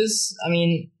 So this, a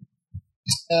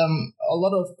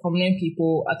lot of prominent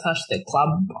people attached to the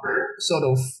club sort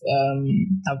of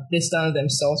have distanced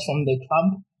themselves from the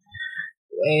club.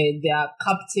 Their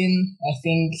captain, I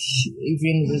think,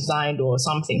 even resigned or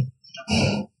something.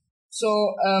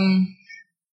 So,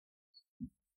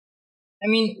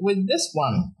 with this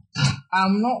one,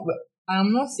 I'm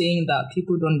not saying that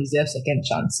people don't deserve second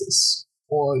chances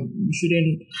or you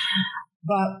shouldn't,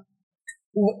 but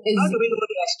how do we know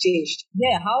he has changed?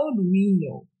 Yeah, how do we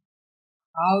know?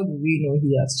 How do we know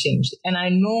he has changed? And I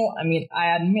admit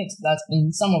that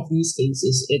in some of these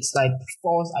cases, it's like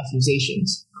false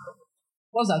accusations.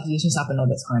 False accusations happen all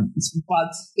the time.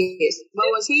 But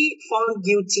was he found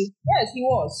guilty? Yes, he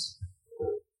was.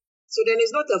 So then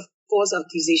it's not a false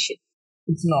accusation.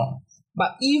 It's not.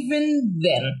 But even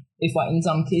then, if in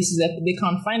some cases they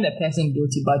can't find the person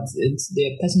guilty, but it's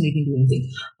the person didn't do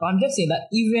anything. But I'm just saying that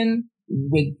even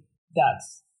with that,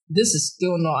 this is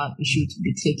still not an issue to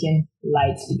be taken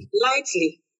lightly.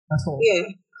 Lightly. At all.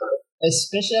 Yeah.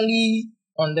 Especially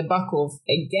on the back of,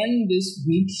 again this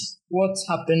week, what's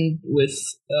happened with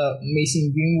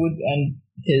Mason Greenwood and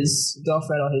his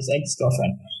girlfriend or his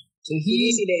ex-girlfriend. So Did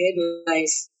you see the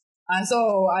headlines? I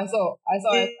saw it.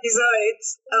 You saw it?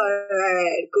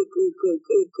 Alright. Cool.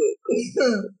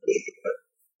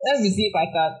 Let me see if I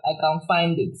can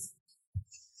find it.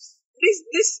 This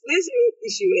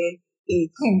issue when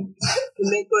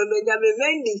Benjamin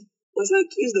Mendy was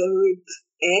accused of rape,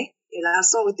 and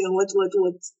assault and what,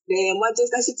 the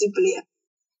Manchester City player.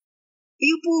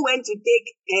 People went to take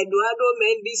Eduardo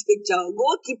Mendy's picture,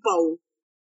 goalkeeper,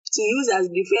 to use as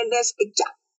defender's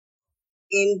picture.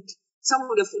 And some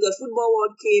of the football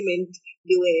world came and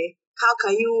they were, how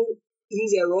can you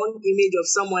use a wrong image of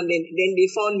someone? Then they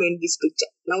found Mendy's picture.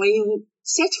 Now when you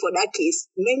search for that case,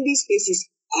 Mendy's face is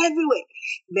everywhere.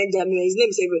 His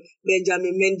name is everywhere.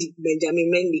 Benjamin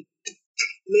Mendy.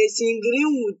 Mason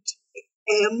Greenwood.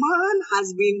 A man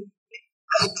has been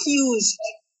accused,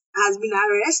 has been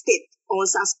arrested, or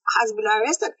has been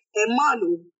arrested. A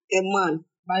man.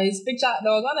 But his picture,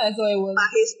 there was one I saw, it was...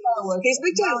 His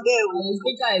picture is there,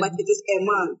 but it is a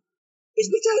man. His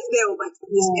picture is there, but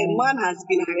a man has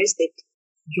been arrested.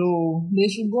 Joe, they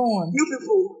should go on. You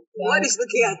people, what is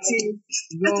looking at you?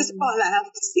 That is all I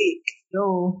have to say.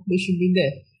 Joe, they should be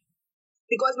there.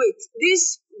 Because wait,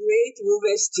 this Raith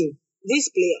Rovers team, this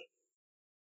player,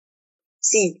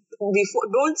 see, before,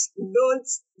 those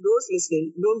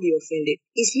listening, don't be offended.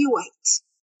 Is he white?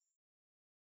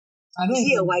 Is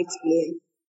he a white player?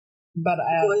 But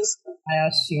I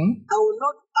assume. I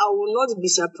will not be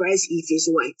surprised if he's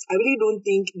white. I really don't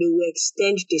think they will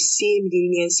extend the same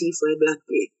leniency for a black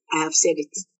player. I have said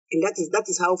it. And that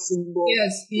is how football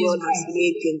world has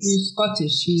made things. He's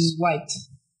Scottish, he's white.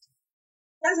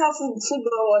 That's how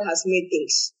football world has made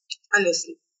things,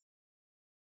 honestly.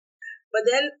 But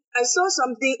then I saw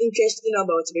something interesting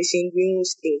about Mason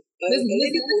Greenwood's thing. Listen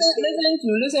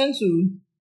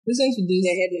to this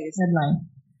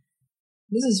headline.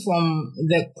 This is from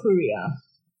the Courier.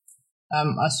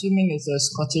 I'm assuming it's a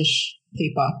Scottish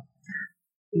paper.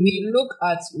 We look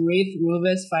at Raith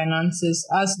Rovers' finances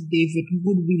as David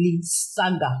Goodwillie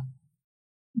saga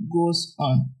goes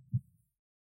on.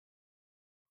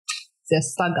 It's a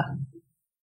saga.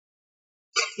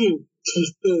 It's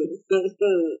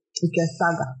a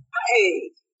saga.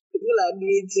 Hey, people are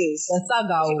doing this. It's a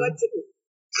saga.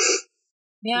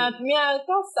 Yeah,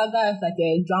 that saga is like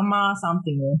a drama or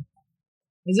something.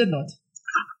 Is it not?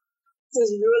 This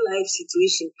is real life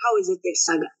situation. How is it a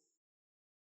saga?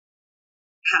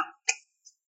 How?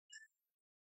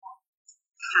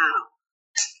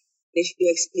 They should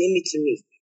explain it to me.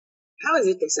 How is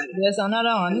it a saga? There's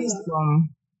another one. This is from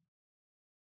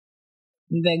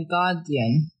The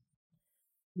Guardian.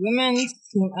 Women's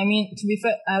team, I mean, to be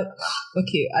fair, I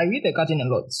read The Guardian a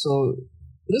lot, so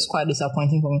it is quite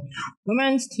disappointing for me.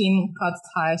 Women's team cut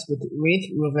ties with Wraith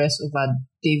Rovers over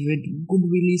David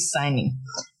Goodwilli's signing.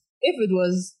 I'm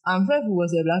sure if it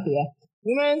was a black player,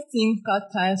 women's team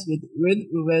cut ties with Wraith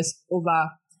Rovers over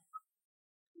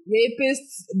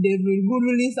rapist David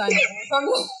Goodwilli's signing.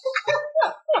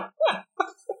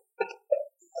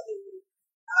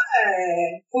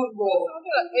 Football.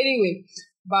 Anyway,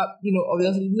 but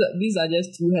obviously these are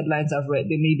just two headlines I've read.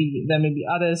 There may be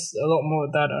others, a lot more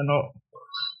that are not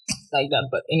like that.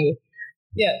 But anyway,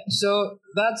 yeah. So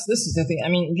this is the thing. I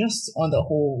mean, just on the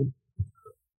whole,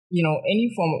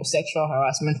 any form of sexual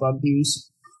harassment or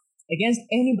abuse against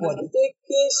anybody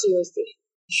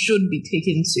should be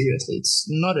taken seriously. It's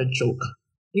not a joke.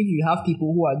 If you have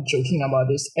people who are joking about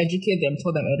this, educate them,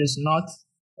 tell them it is not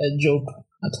a joke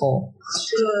at all.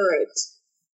 Right.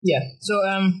 Yeah. So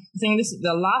I think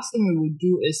the last thing we will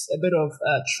do is a bit of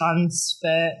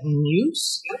transfer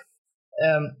news.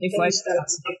 If I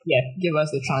give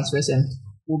us the transfers and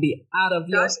we'll be out of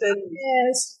your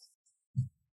ears.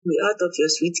 We're out of your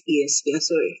sweet ears. Yeah,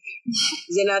 sorry.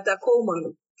 Zenata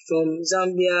Coleman from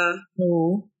Zambia.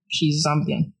 Oh, she's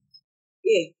Zambian.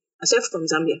 Yeah, I said from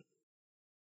Zambia.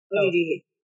 What did you hear?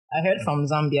 I heard from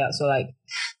Zambia, so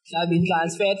she has been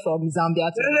transferred from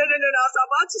Zambia to... No. I was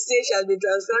about to say she has been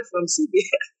transferred from CB.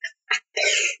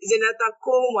 Zenata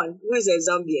Coleman, who is a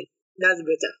Zambian, that's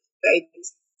better, right?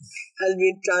 Has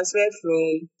been transferred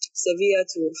from Sevilla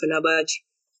to Fenerbahce.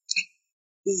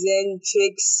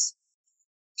 Zentrix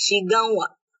Shiganwa,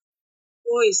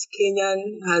 who is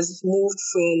Kenyan, has moved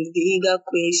from Vihiga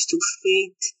Queens to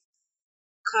Faith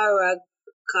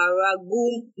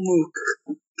Karagumruk.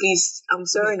 Please, I'm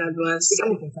sorry in advance.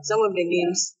 Some of the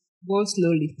names. Go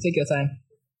slowly. Take your time.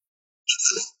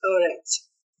 All right.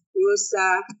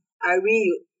 Rosa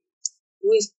Ariyo,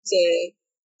 who is a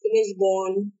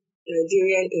Finnish-born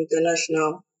Nigerian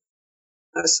international,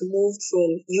 has moved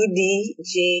from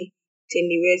UDJ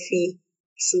Tenerife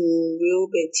to Real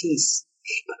Betis.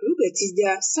 But Real Betis, they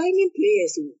are signing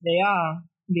players. They are.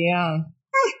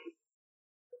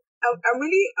 I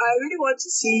really want to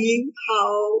see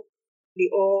how they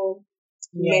all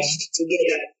meshed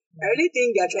together. I really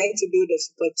think they are trying to build a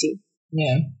super team.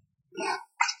 Yeah.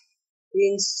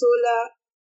 Rinsola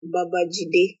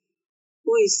Babajide,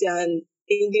 who is an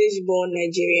English-born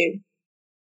Nigerian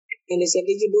and is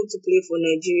eligible to play for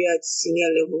Nigeria at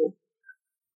senior level,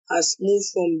 has moved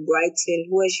from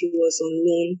Brighton, where she was on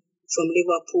loan from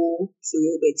Liverpool, to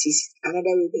Real Betis.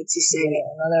 Another Real Betis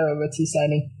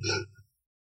signing.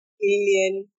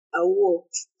 Lilian Awo,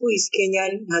 who is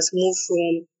Kenyan, has moved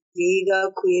from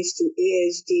Vihiga Queens to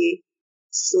ASD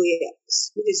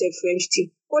Soyax, which is a French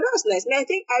team. Oh, that's nice. I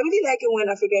think I really like it when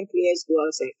African players go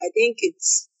outside. I think it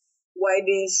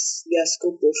widens their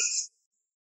scope of.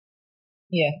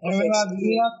 Yeah, I remember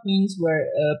Vihiga Queens were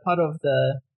part of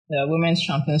the Women's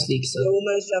Champions League. So. The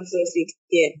Women's Champions League,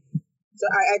 yeah. So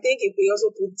I think it also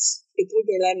put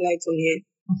the limelight on here.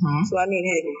 Mm-hmm. So I mean,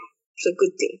 hey, it's a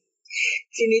good thing.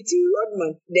 Trinity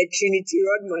Rodman,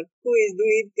 who is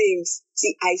doing things.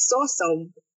 See, I saw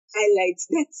some highlights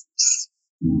that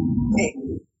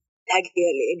that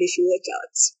girl, they should watch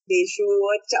out.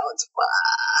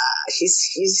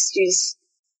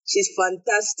 She's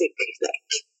fantastic.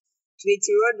 Like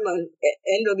Trinity Rodman,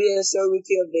 NWSL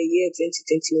Rookie of the Year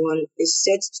 2021, is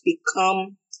set to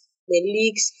become the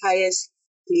league's highest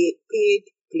paid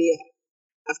player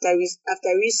after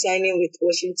re-signing with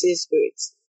Washington Spirit.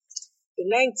 The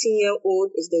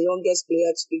 19-year-old is the youngest player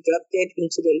to be drafted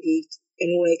into the league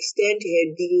and will extend her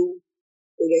deal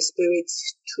with the Spirit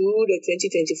through the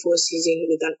 2024 season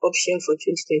with an option for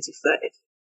 2025.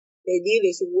 The deal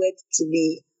is worth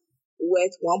 $1.1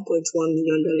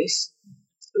 million.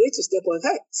 Way to step on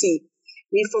her. See,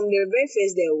 from the very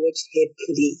first day I watched her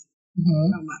play.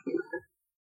 Mm-hmm.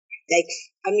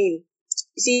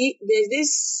 See, there's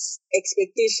this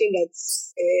expectation that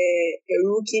a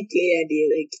rookie player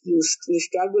there, you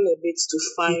struggle a bit to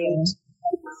find.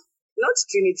 Not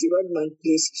Trinity Rodman,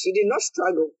 please. She did not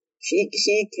struggle. She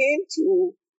came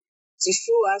to to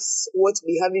show us what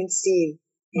we haven't seen.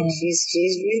 And she's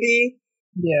really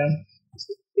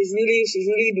she's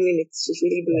really doing it. She's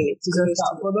really doing it.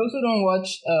 For those who don't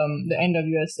watch the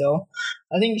NWSL,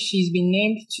 I think she's been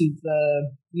named to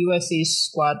the USA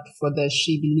squad for the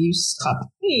She Believes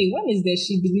Cup. Hey, when is the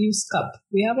She Believes Cup?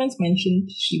 We haven't mentioned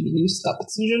She Believes Cup.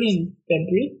 It's usually in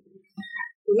February.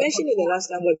 We mentioned it the last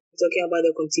time we were talking about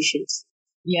the competitions.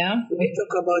 Yeah? We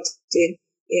talk about it.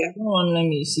 Yeah. Hold on, let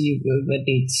me see the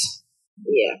dates.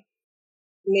 Yeah.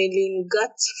 Malin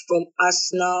Gutt from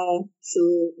Arsenal to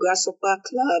Grasshopper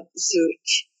Club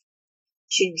Zurich.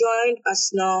 She joined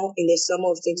Arsenal in the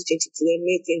summer of 2022 and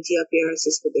made 20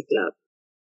 appearances for the club,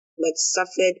 but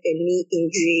suffered a knee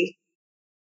injury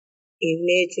in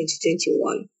May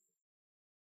 2021.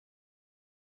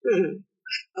 I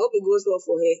hope it goes well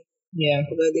for her. Yeah.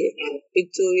 Over there.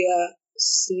 Victoria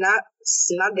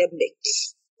Snadebek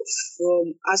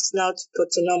from Arsenal to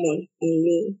Tottenham on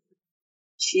loan.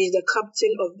 She is the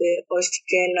captain of the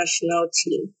Austrian national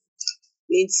team.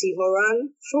 Lindsay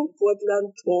Horan from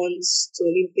Portland Thorns to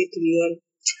Olympic Lyon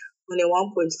on a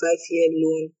 1.5-year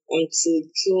loan until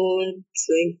June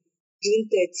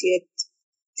 30th,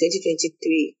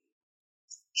 2023.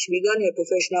 She began her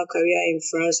professional career in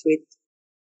France with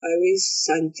Paris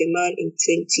Saint-Germain in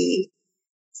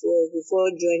 2012 before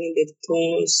joining the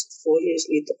Thorns 4 years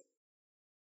later.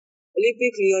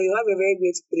 Olympic Lyon, you have a very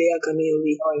great player coming your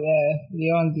way. Oh yeah,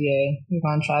 Lyon, you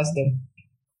can't trust them.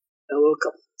 You're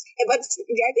welcome. But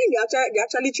I think they're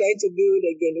actually trying to build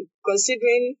again,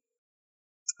 considering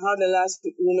how the last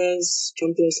Women's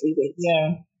Champions League went.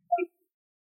 Yeah.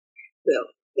 Well,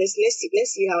 let's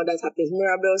see how that happens.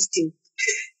 Mirabel's team.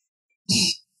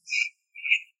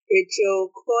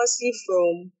 Rachel Corsi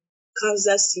from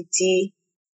Kansas City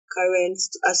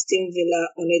Currents to Aston Villa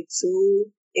on a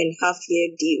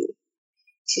 2.5-year deal.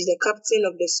 She's the captain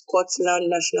of the Scotland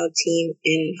national team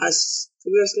and has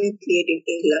previously played in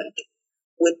England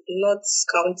with Notts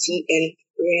County and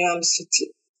Graham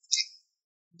City.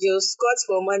 Jill Scott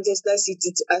from Manchester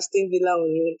City to Aston Villa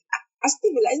on loan.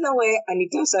 Aston Villa, isn't that where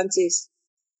Anita Santos?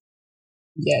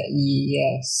 Yeah,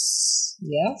 yes.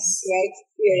 Right?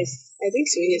 Yes. I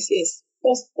think so, yes.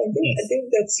 I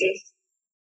think that's it.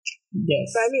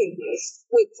 Yes. So, I mean,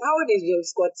 wait, how old is Jill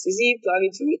Scott? Is he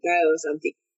planning to retire or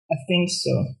something? I think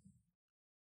so.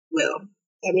 Well,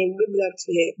 I mean, good luck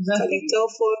to her. At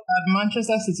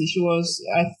Manchester City, she was,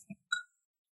 I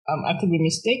could be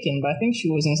mistaken, but I think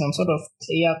she was in some sort of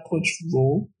player coach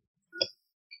role.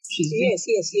 Yes.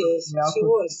 She was. Yeah.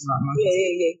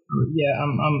 Yeah,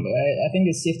 I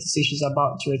think it's safe to say she's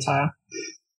about to retire.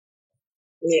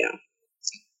 Yeah.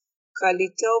 Carly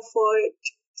Telford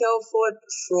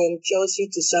from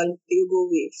Chelsea to San Diego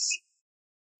Waves.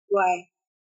 Why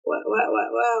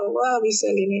are we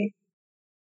selling it?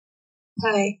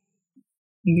 Hi.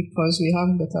 Because we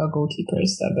have better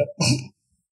goalkeepers.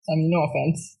 I mean, no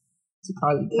offense to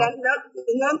Carly.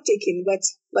 Not taken, but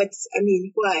I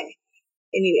mean, why?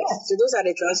 Anyway, so those are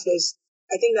the transfers.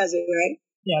 I think that's it, right?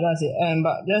 Yeah, that's it.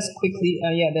 But just quickly,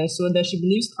 the She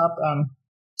Believes Cup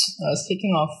is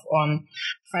kicking off on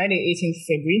Friday, 18th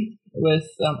February, with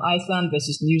Iceland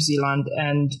versus New Zealand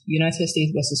and United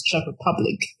States versus Czech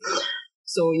Republic.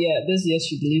 So this year's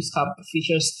She Believes Cup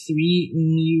features 3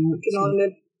 new.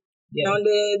 Now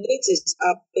the date is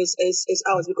up, is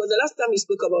out, because the last time we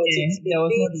spoke about it, there was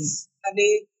dates and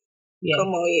they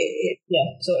come out.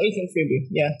 Yeah. So 18th February.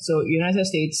 Yeah. So United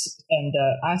States and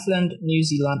Iceland, New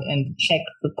Zealand, and Czech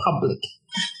Republic.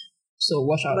 So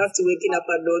watch out. Back to waking up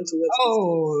at dawn to watch.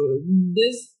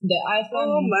 The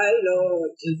Iceland. Oh my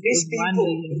Lord! These people.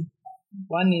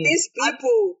 1 year. These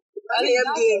people.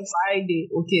 Friday.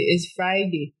 Okay, it's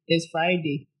Friday. It's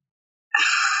Friday.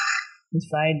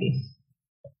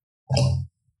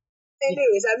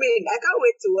 Anyways, I mean, I can't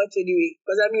wait to watch anyway,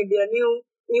 because I mean, there are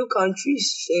new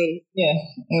countries. I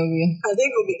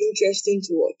think it'll be interesting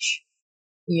to watch.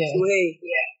 Yeah. So, hey,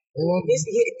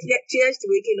 cheers to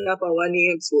waking up at 1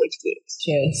 a.m. to watch games.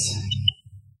 Cheers.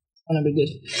 Gonna be good.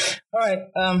 All right.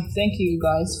 Thank you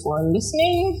guys for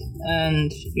listening,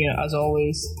 and as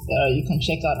always, you can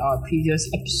check out our previous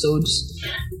episodes.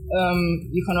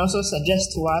 You can also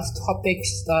suggest to us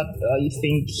topics that you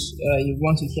think you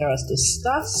want to hear us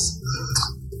discuss.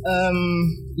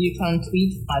 You can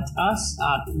tweet at us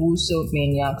at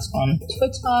WusoManiacs on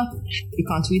Twitter. You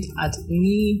can tweet at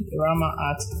me, Rama,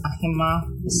 at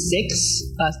Ahema6,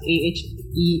 that's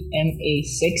AHEMA6,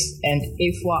 and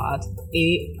Afua at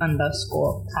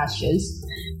A_Cashes,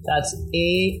 that's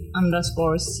A_CASHES.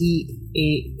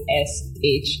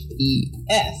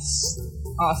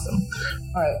 Awesome.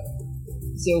 All right.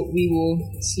 So we will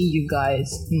see you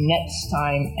guys next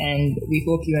time, and we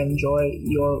hope you enjoy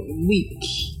your week.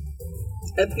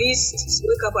 Please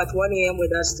wake up at 1 a.m.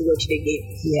 with us to watch the game.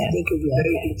 Yeah, I think it will be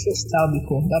very interesting. That'll be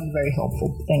cool. That'll be very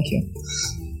helpful. Thank you.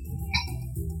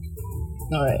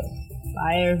 All right.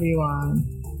 Bye,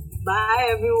 everyone. Bye,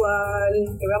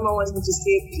 everyone. Rama wants me to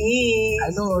say peace.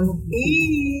 I don't want to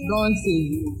peace.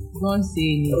 Don't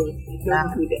say no. Oh,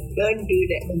 don't do that. Don't do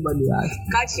that. Nobody asked.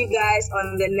 Catch you guys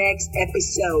on the next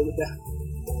episode.